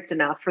experienced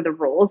enough for the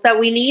roles that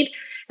we need.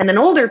 And then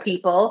older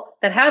people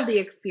that have the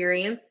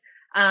experience,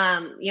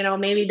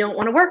 maybe don't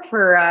want to work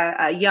for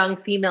a young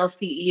female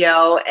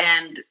CEO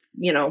and,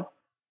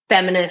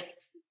 feminist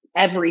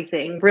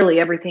everything,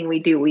 really everything we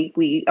do,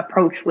 we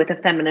approach with a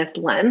feminist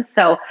lens.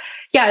 So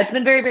yeah, it's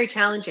been very, very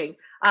challenging.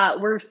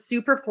 We're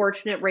super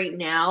fortunate right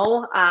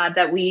now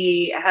that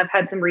we have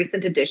had some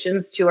recent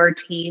additions to our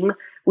team.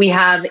 We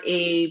have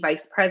a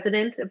vice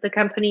president of the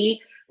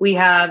company. We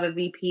have a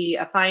VP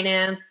of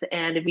finance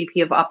and a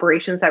VP of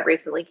operations that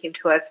recently came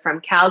to us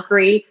from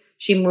Calgary.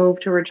 She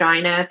moved to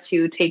Regina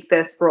to take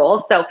this role.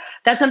 So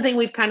that's something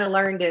we've kind of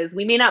learned is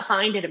we may not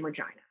find it in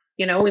Regina.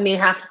 We may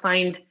have to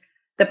find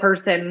the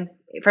person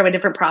from a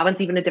different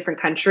province, even a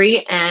different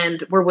country.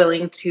 And we're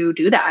willing to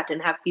do that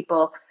and have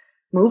people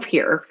move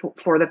here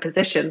for the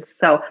positions.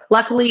 So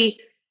luckily,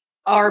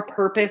 our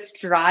purpose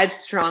drives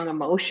strong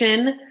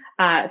emotion.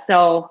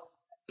 So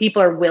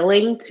people are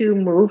willing to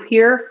move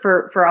here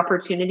for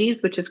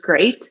opportunities, which is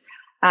great.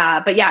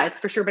 But yeah, it's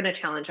for sure been a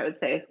challenge, I would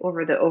say,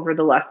 over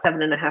the last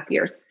 7.5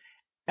 years.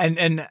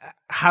 And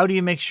how do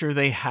you make sure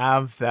they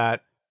have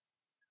that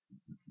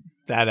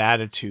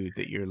attitude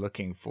that you're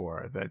looking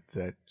for,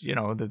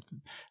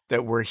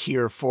 that we're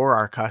here for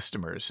our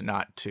customers,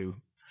 not to,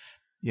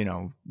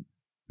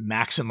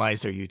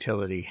 maximize their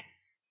utility?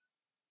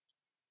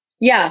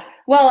 Yeah.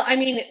 Well, I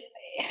mean,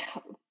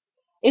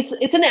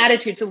 it's an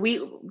attitude. So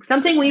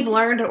something we've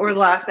learned over the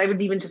last, I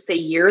would even just say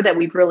year, that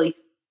we've really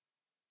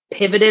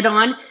pivoted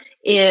on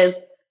is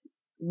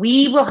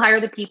we will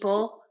hire the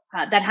people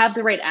that have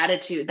the right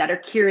attitude, that are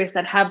curious,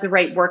 that have the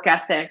right work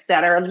ethic,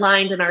 that are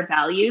aligned in our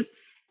values.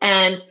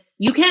 And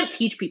you can't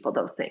teach people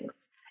those things.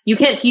 You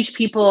can't teach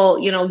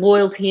people,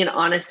 loyalty and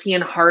honesty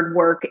and hard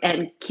work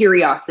and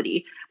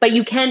curiosity, but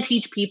you can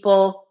teach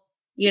people,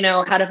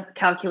 how to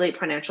calculate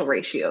financial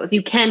ratios.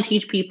 You can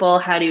teach people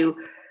how to,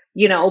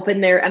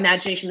 open their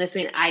imagination this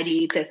way and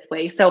ID this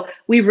way. So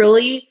we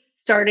really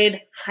started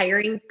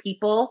hiring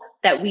people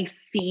that we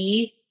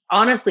see,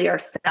 honestly,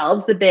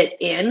 ourselves a bit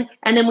in,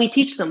 and then we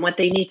teach them what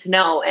they need to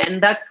know.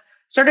 And that's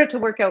started to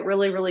work out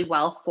really, really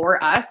well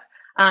for us.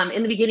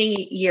 In the beginning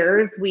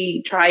years,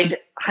 we tried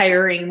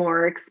hiring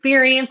more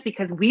experience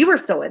because we were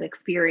so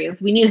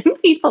inexperienced. We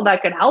needed people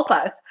that could help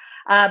us,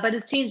 but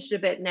it's changed a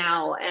bit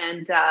now.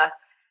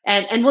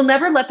 And we'll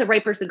never let the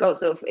right person go.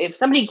 So if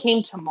somebody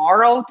came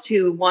tomorrow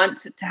to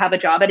want to have a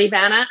job at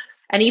Avana,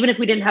 and even if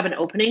we didn't have an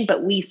opening,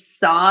 but we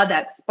saw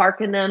that spark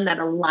in them, that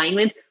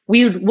alignment,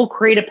 we'll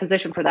create a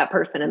position for that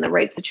person in the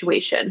right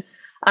situation.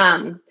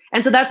 And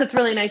so that's what's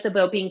really nice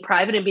about being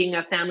private and being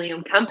a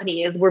family-owned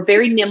company is we're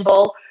very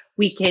nimble.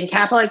 We can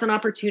capitalize on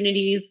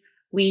opportunities.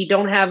 We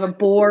don't have a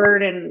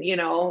board and,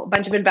 a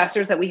bunch of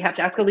investors that we have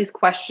to ask all these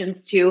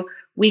questions to.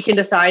 We can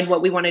decide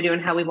what we want to do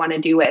and how we want to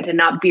do it and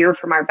not veer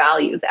from our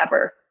values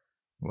ever.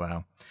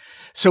 Wow.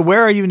 So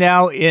where are you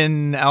now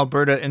in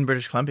Alberta, in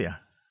British Columbia?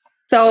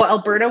 So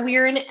Alberta,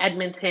 we're in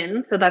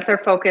Edmonton. So that's our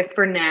focus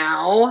for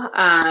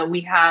now.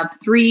 We have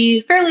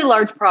 3 fairly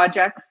large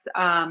projects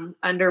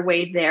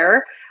underway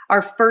there.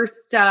 Our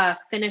first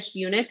finished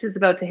unit is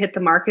about to hit the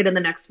market in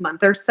the next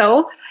month or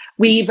so.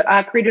 We've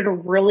created a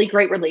really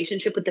great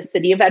relationship with the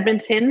city of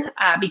Edmonton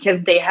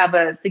because they have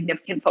a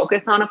significant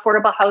focus on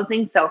affordable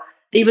housing. So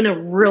they've been a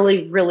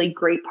really, really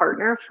great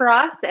partner for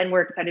us, and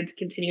we're excited to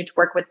continue to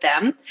work with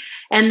them.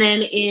 And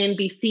then in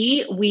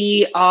BC,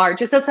 we are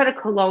just outside of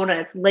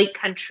Kelowna. It's Lake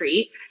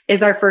Country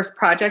is our first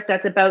project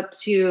that's about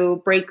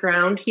to break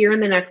ground here in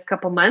the next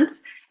couple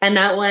months. And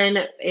that one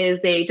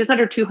is a just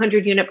under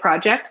 200 unit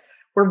project.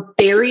 We're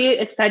very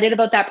excited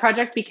about that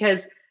project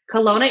because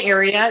Kelowna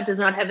area does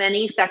not have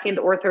any second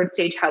or third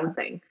stage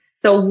housing.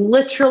 So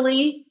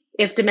literally,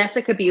 if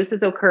domestic abuse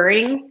is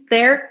occurring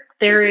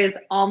there is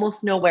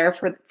almost nowhere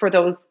for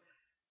those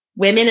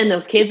women and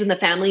those kids and the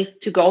families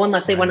to go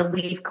unless they want to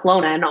leave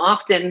Kelowna. And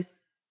often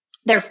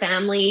their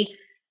family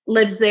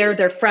lives there,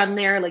 they're from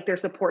there, like their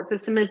support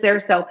system is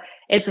there. So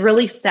it's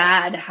really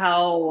sad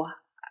how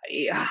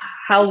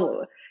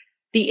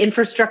the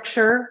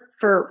infrastructure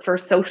for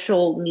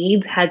social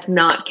needs has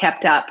not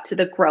kept up to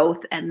the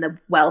growth and the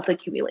wealth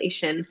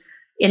accumulation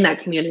in that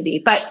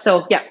community. But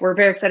so yeah, we're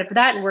very excited for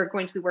that, and we're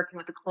going to be working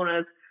with the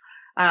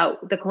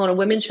Kelowna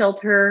Women's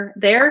Shelter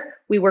there.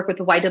 We work with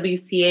the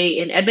YWCA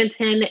in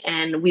Edmonton,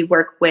 and we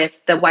work with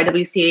the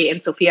YWCA in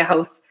Sophia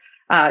House,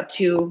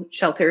 2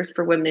 shelters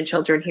for women and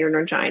children here in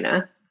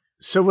Regina.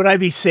 So would I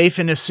be safe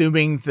in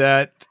assuming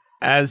that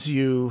as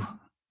you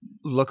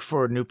look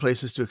for new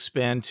places to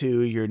expand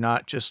to, you're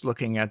not just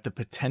looking at the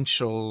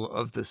potential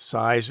of the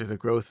size or the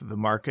growth of the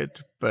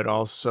market, but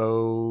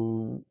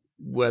also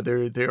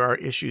whether there are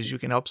issues you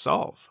can help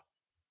solve?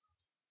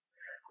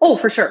 Oh,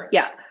 for sure.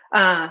 Yeah.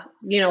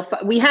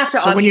 We have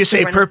to. So when you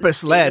say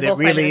purpose-led, it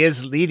really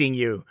is leading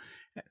you.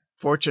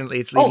 Fortunately,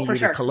 it's leading you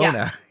to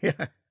Kelowna.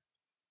 Yeah.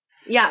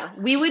 Yeah.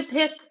 We would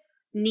pick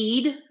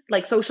need,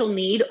 like social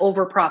need,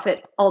 over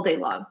profit all day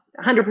long.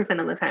 100%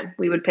 of the time,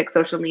 we would pick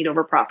social need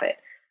over profit.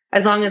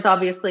 As long as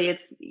obviously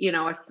it's,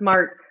 a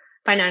smart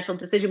financial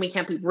decision. We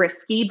can't be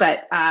risky,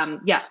 but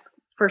yeah,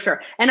 for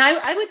sure. And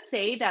I would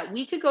say that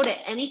we could go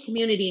to any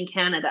community in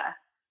Canada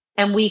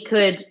and we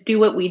could do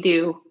what we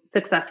do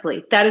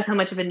successfully. That is how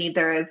much of a need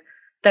there is.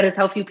 That is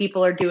how few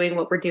people are doing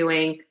what we're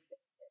doing.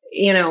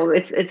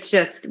 It's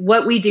just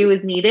what we do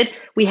is needed.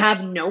 We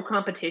have no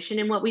competition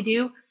in what we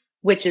do,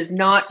 which is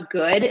not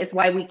good. It's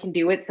why we can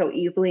do it so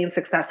easily and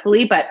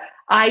successfully. But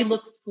I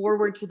look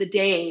forward to the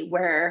day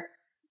where,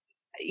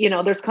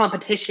 there's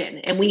competition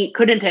and we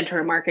couldn't enter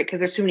a market because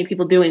there's too many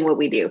people doing what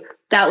we do.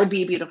 That would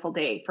be a beautiful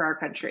day for our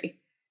country.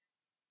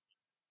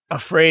 A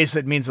phrase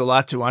that means a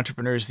lot to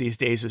entrepreneurs these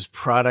days is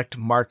product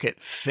market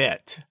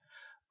fit.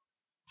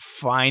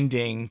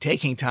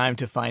 Taking time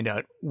to find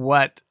out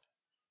what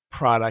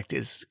product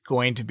is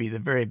going to be the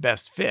very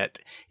best fit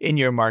in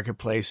your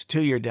marketplace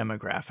to your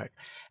demographic.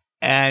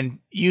 And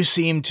you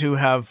seem to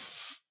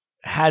have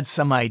had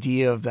some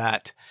idea of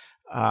that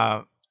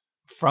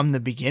from the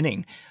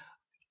beginning.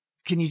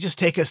 Can you just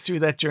take us through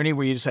that journey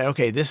where you decide,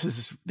 okay, this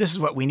is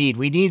what we need.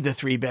 We need the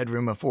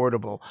 3-bedroom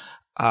affordable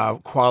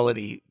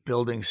quality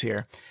buildings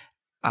here.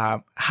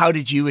 How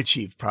did you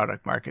achieve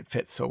product market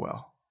fit so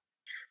well?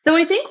 So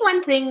I think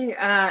one thing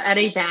at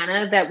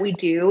Avana that we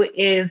do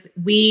is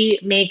we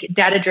make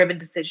data-driven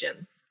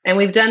decisions. And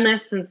we've done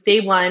this since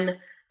day one.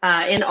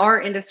 In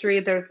our industry,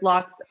 there's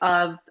lots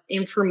of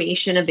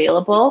information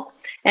available.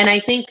 And I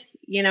think,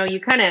 you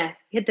kind of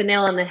hit the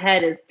nail on the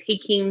head is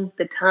taking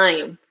the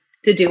time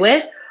to do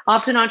it.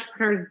 Often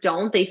entrepreneurs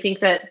don't. They think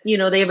that,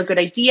 they have a good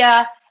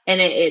idea and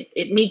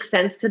it makes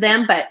sense to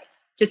them. But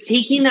just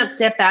taking that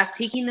step back,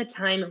 taking the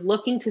time,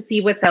 looking to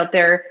see what's out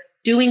there,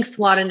 doing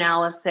SWOT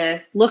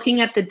analysis, looking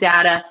at the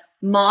data,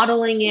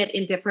 modeling it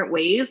in different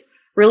ways,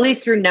 really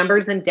through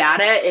numbers and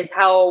data is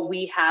how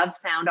we have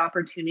found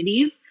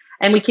opportunities.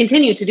 And we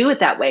continue to do it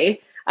that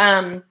way.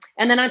 And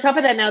then on top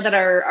of that, now that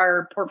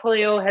our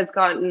portfolio has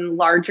gotten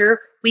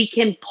larger, we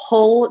can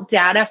pull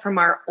data from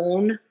our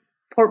own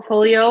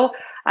portfolio.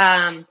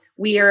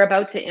 We are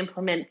about to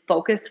implement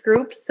focus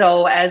groups.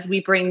 So as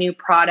we bring new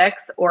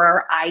products or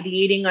are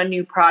ideating on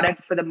new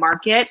products for the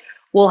market,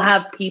 we'll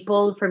have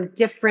people from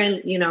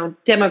different,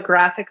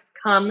 demographics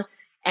come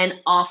and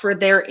offer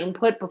their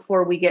input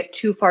before we get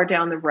too far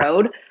down the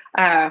road.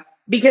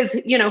 Because,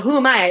 who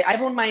am I?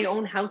 I've owned my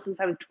own house since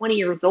I was 20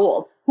 years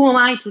old. Who am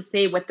I to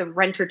say what the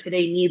renter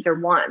today needs or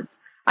wants?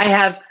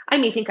 I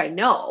may think I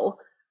know,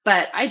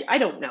 but I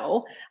don't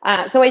know.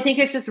 So I think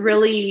it's just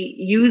really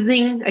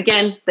using,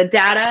 again, the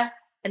data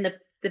and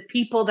the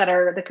people that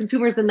are the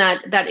consumers in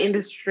that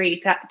industry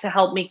to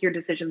help make your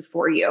decisions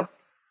for you.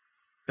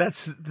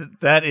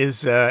 That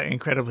is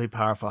incredibly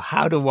powerful.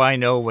 How do I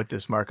know what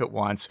this market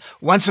wants?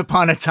 Once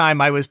upon a time,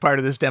 I was part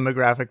of this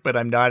demographic, but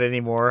I'm not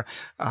anymore.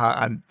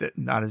 I'm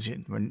not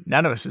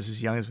none of us is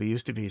as young as we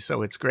used to be.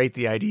 So it's great,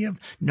 the idea of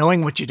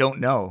knowing what you don't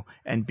know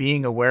and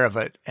being aware of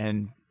it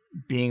and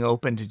being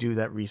open to do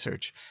that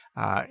research.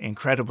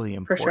 Incredibly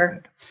important. For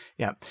sure.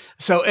 Yeah.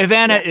 So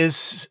Avana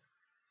is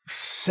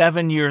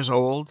 7 years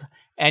old.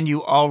 And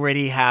you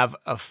already have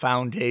a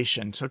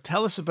foundation. So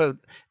tell us about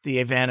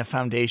the Avana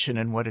Foundation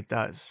and what it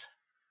does.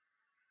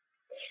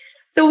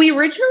 So we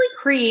originally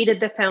created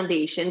the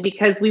foundation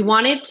because we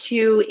wanted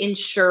to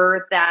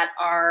ensure that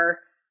our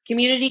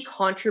community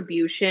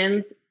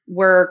contributions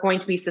were going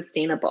to be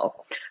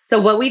sustainable. So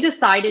what we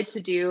decided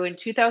to do in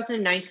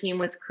 2019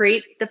 was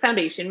create the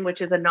foundation, which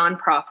is a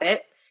nonprofit.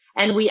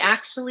 And we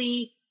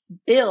actually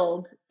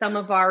build some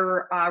of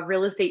our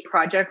real estate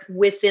projects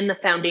within the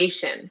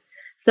foundation,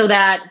 so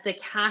that the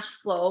cash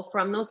flow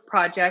from those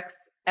projects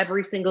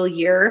every single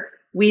year,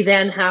 we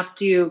then have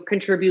to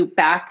contribute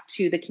back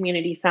to the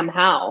community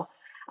somehow.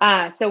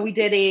 So we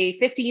did a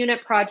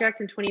 50-unit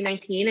project in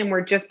 2019, and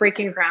we're just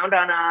breaking ground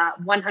on a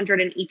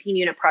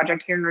 118-unit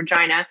project here in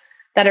Regina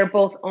that are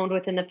both owned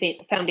within the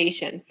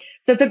foundation.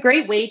 So it's a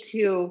great way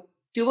to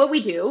do what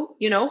we do,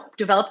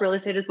 develop real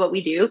estate is what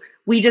we do.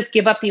 We just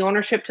give up the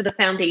ownership to the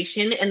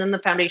foundation, and then the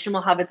foundation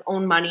will have its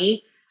own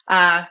money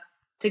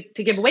to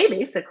give away,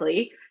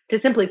 basically, to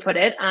simply put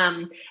it.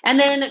 And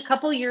then a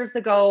couple years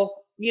ago,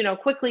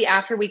 quickly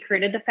after we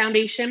created the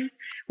foundation,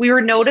 we were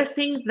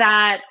noticing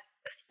that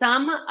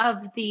some of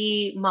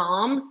the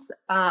moms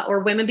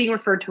or women being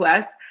referred to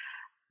us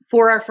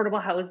for our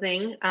affordable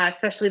housing,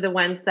 especially the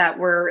ones that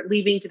were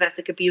leaving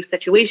domestic abuse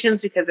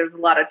situations, because there's a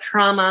lot of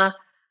trauma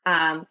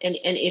and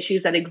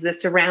issues that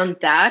exist around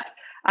that.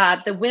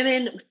 The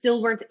women still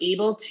weren't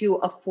able to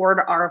afford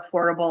our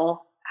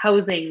affordable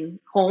housing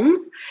homes.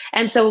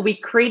 And so we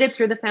created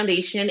through the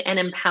foundation an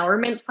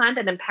empowerment fund,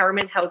 an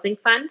empowerment housing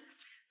fund.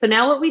 So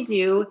now what we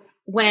do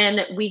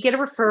when we get a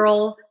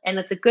referral and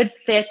it's a good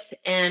fit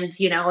and,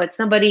 you know, it's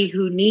somebody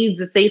who needs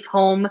a safe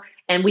home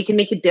and we can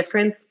make a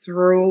difference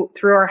through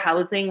our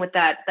housing with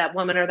that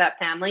woman or that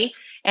family,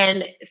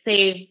 and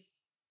say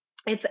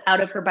it's out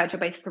of her budget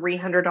by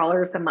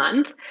 $300 a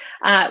month.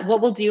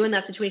 What we'll do in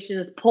that situation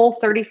is pull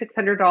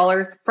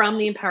 $3,600 from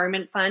the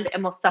empowerment fund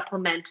and we'll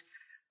supplement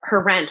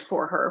her rent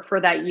for her for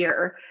that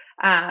year.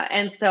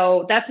 And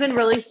so that's been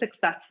really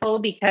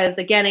successful because,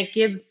 again, it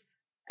gives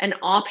an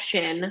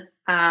option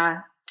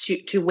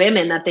to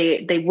women that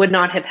they would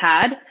not have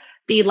had.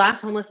 The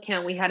last homeless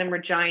count we had in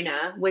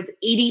Regina was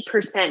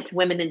 80%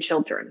 women and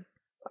children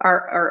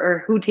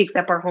are who takes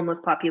up our homeless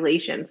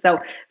population. So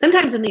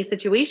sometimes in these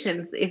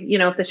situations,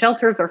 if the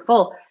shelters are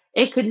full,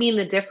 it could mean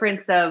the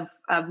difference of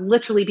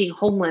literally being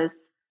homeless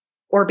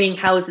or being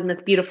housed in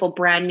this beautiful,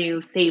 brand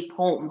new, safe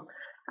home.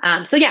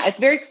 So yeah, it's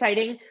very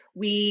exciting.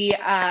 We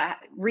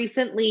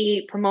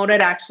recently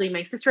promoted actually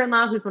my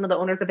sister-in-law, who's one of the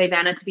owners of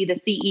Avana, to be the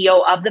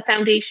CEO of the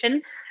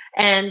foundation.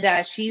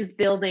 And she's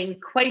building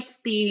quite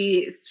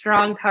the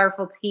strong,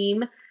 powerful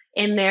team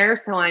in there.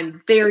 So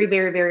I'm very,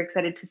 very, very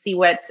excited to see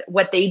what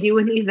they do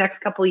in these next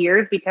couple of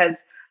years, because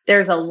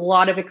there's a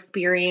lot of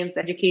experience,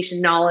 education,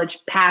 knowledge,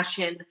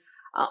 passion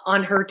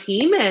on her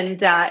team. And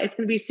it's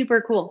going to be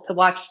super cool to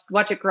watch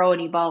it grow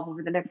and evolve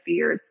over the next few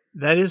years.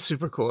 That is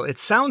super cool. It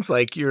sounds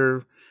like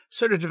you're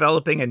sort of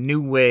developing a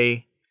new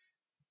way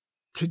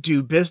to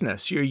do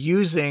business. You're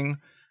using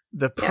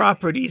the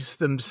properties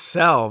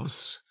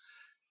themselves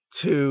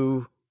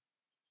to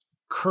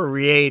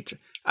create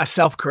a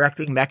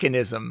self-correcting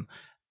mechanism,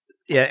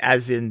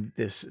 as in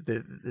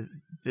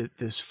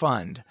this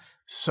fund,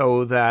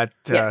 so that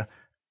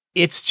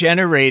it's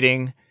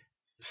generating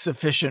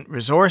sufficient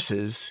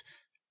resources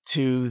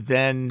to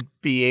then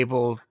be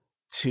able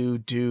to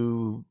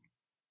do,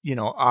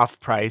 off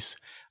price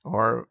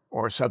or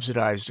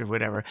subsidized or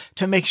whatever,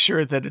 to make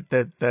sure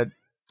that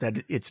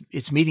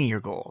it's meeting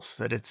your goals,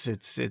 that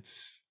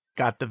it's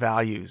got the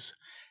values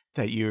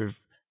that you're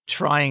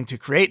trying to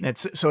create. And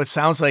so it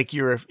sounds like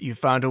you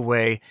found a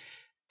way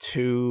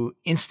to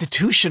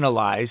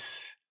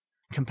institutionalize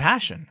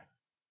compassion.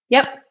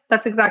 Yep,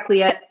 that's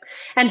exactly it.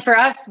 And for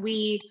us,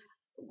 we've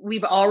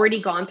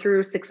already gone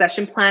through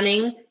succession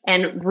planning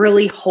and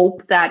really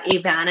hope that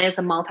Avana is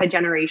a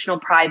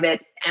multi-generational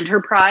private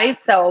enterprise.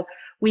 So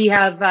we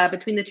have,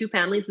 between the two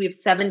families, we have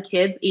 7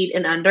 kids, 8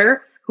 and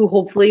under, who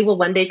hopefully will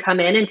one day come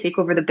in and take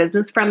over the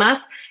business from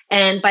us.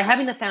 And by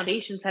having the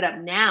foundation set up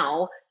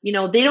now, they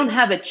don't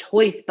have a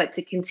choice but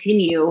to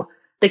continue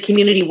the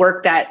community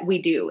work that we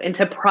do and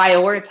to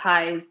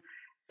prioritize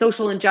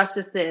social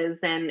injustices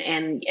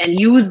and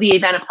use the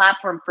Avana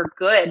platform for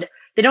good.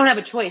 They don't have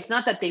a choice.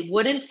 Not that they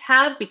wouldn't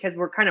have, because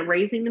we're kind of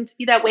raising them to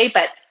be that way,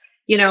 but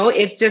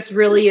it just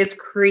really is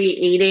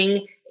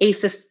creating a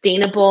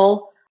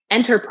sustainable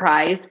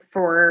enterprise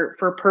for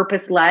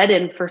purpose-led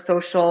and for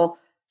social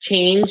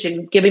change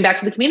and giving back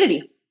to the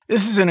community.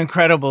 This is an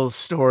incredible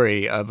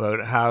story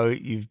about how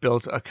you've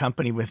built a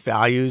company with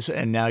values,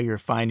 and now you're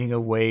finding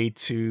a way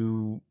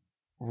to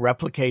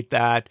replicate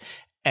that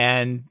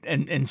and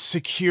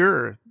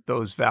secure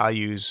those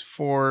values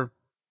for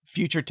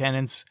future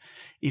tenants,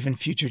 even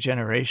future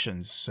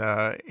generations.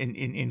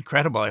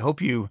 Incredible. I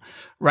hope you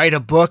write a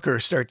book or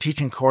start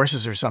teaching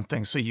courses or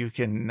something so you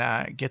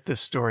can get this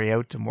story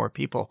out to more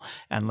people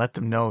and let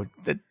them know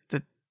that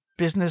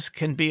business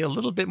can be a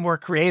little bit more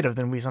creative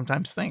than we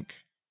sometimes think.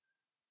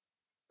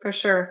 For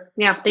sure.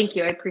 Yeah. Thank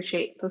you. I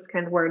appreciate those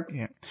kind of words.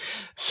 Yeah.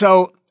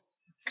 So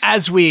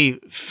as we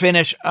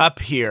finish up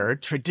here,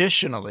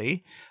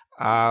 traditionally,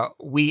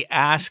 we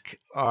ask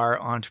our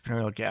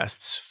entrepreneurial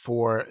guests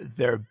for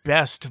their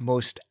best,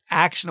 most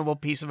actionable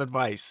piece of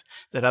advice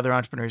that other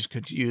entrepreneurs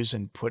could use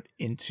and put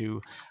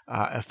into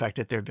effect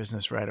at their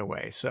business right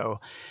away. So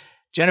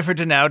Jennifer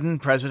Dowden,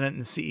 President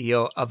and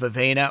CEO of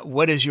Avana,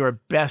 what is your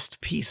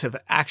best piece of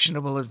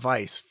actionable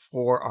advice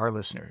for our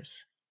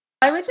listeners?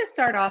 I would just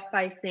start off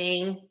by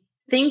saying,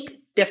 think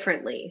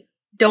differently.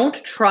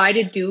 Don't try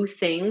to do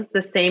things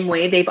the same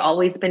way they've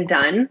always been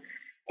done.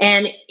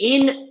 And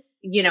in,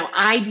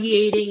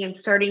 ideating and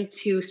starting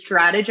to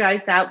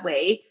strategize that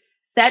way,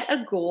 set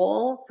a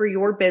goal for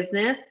your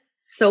business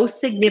so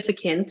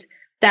significant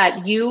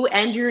that you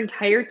and your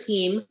entire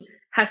team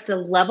has to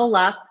level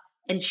up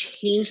and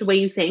change the way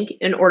you think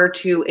in order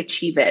to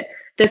achieve it.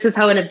 This is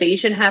how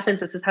innovation happens.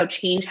 This is how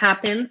change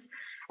happens.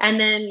 And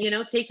then,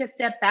 take a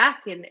step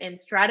back and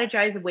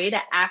strategize a way to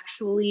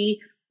actually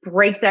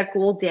break that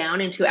goal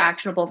down into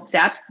actionable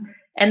steps,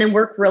 and then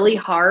work really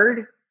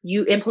hard.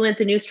 You implement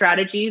the new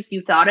strategies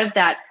you thought of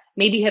that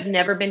maybe have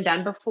never been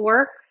done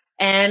before,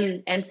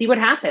 and see what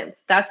happens.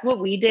 That's what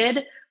we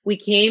did. We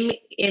came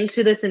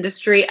into this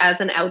industry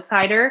as an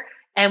outsider,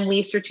 and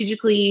we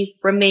strategically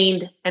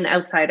remained an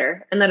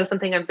outsider. And that is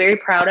something I'm very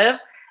proud of.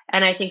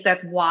 And I think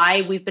that's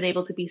why we've been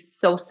able to be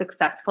so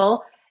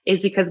successful,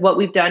 is because what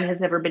we've done has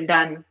never been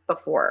done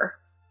before.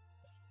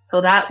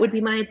 So that would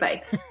be my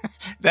advice.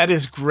 That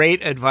is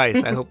great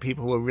advice. I hope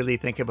people will really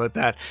think about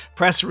that.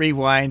 Press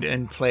rewind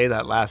and play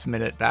that last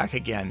minute back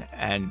again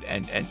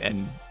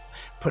and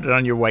put it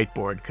on your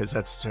whiteboard, because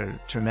that's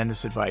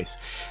tremendous advice.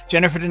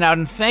 Jennifer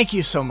Dowden, thank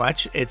you so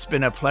much. It's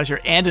been a pleasure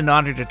and an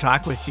honor to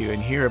talk with you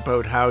and hear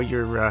about how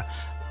you're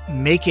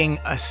making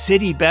a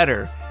city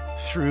better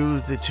through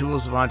the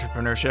tools of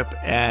entrepreneurship.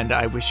 And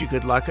I wish you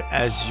good luck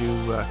as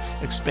you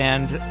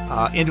expand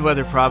into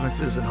other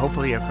provinces and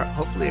hopefully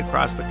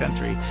across the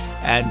country,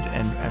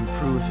 and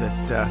prove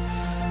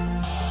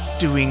that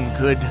doing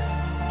good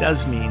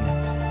does mean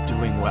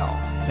doing well.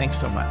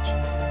 Thanks so much.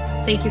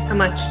 Thank you so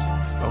much.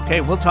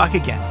 Okay, we'll talk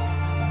again.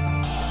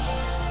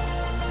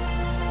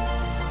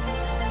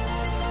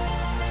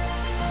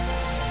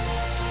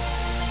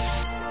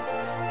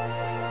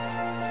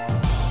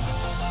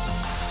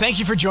 Thank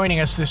you for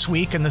joining us this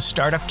week in the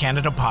Startup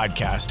Canada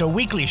podcast, a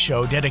weekly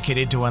show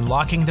dedicated to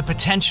unlocking the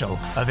potential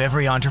of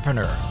every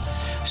entrepreneur.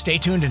 Stay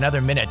tuned another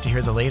minute to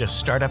hear the latest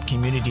startup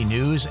community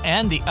news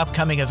and the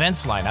upcoming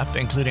events lineup,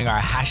 including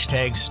our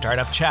hashtag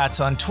Startup Chats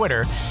on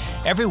Twitter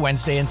every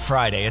Wednesday and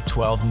Friday at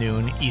 12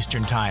 noon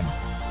Eastern Time.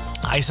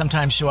 I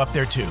sometimes show up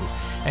there too.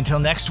 Until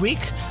next week,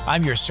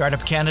 I'm your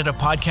Startup Canada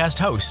podcast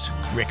host,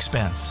 Rick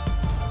Spence.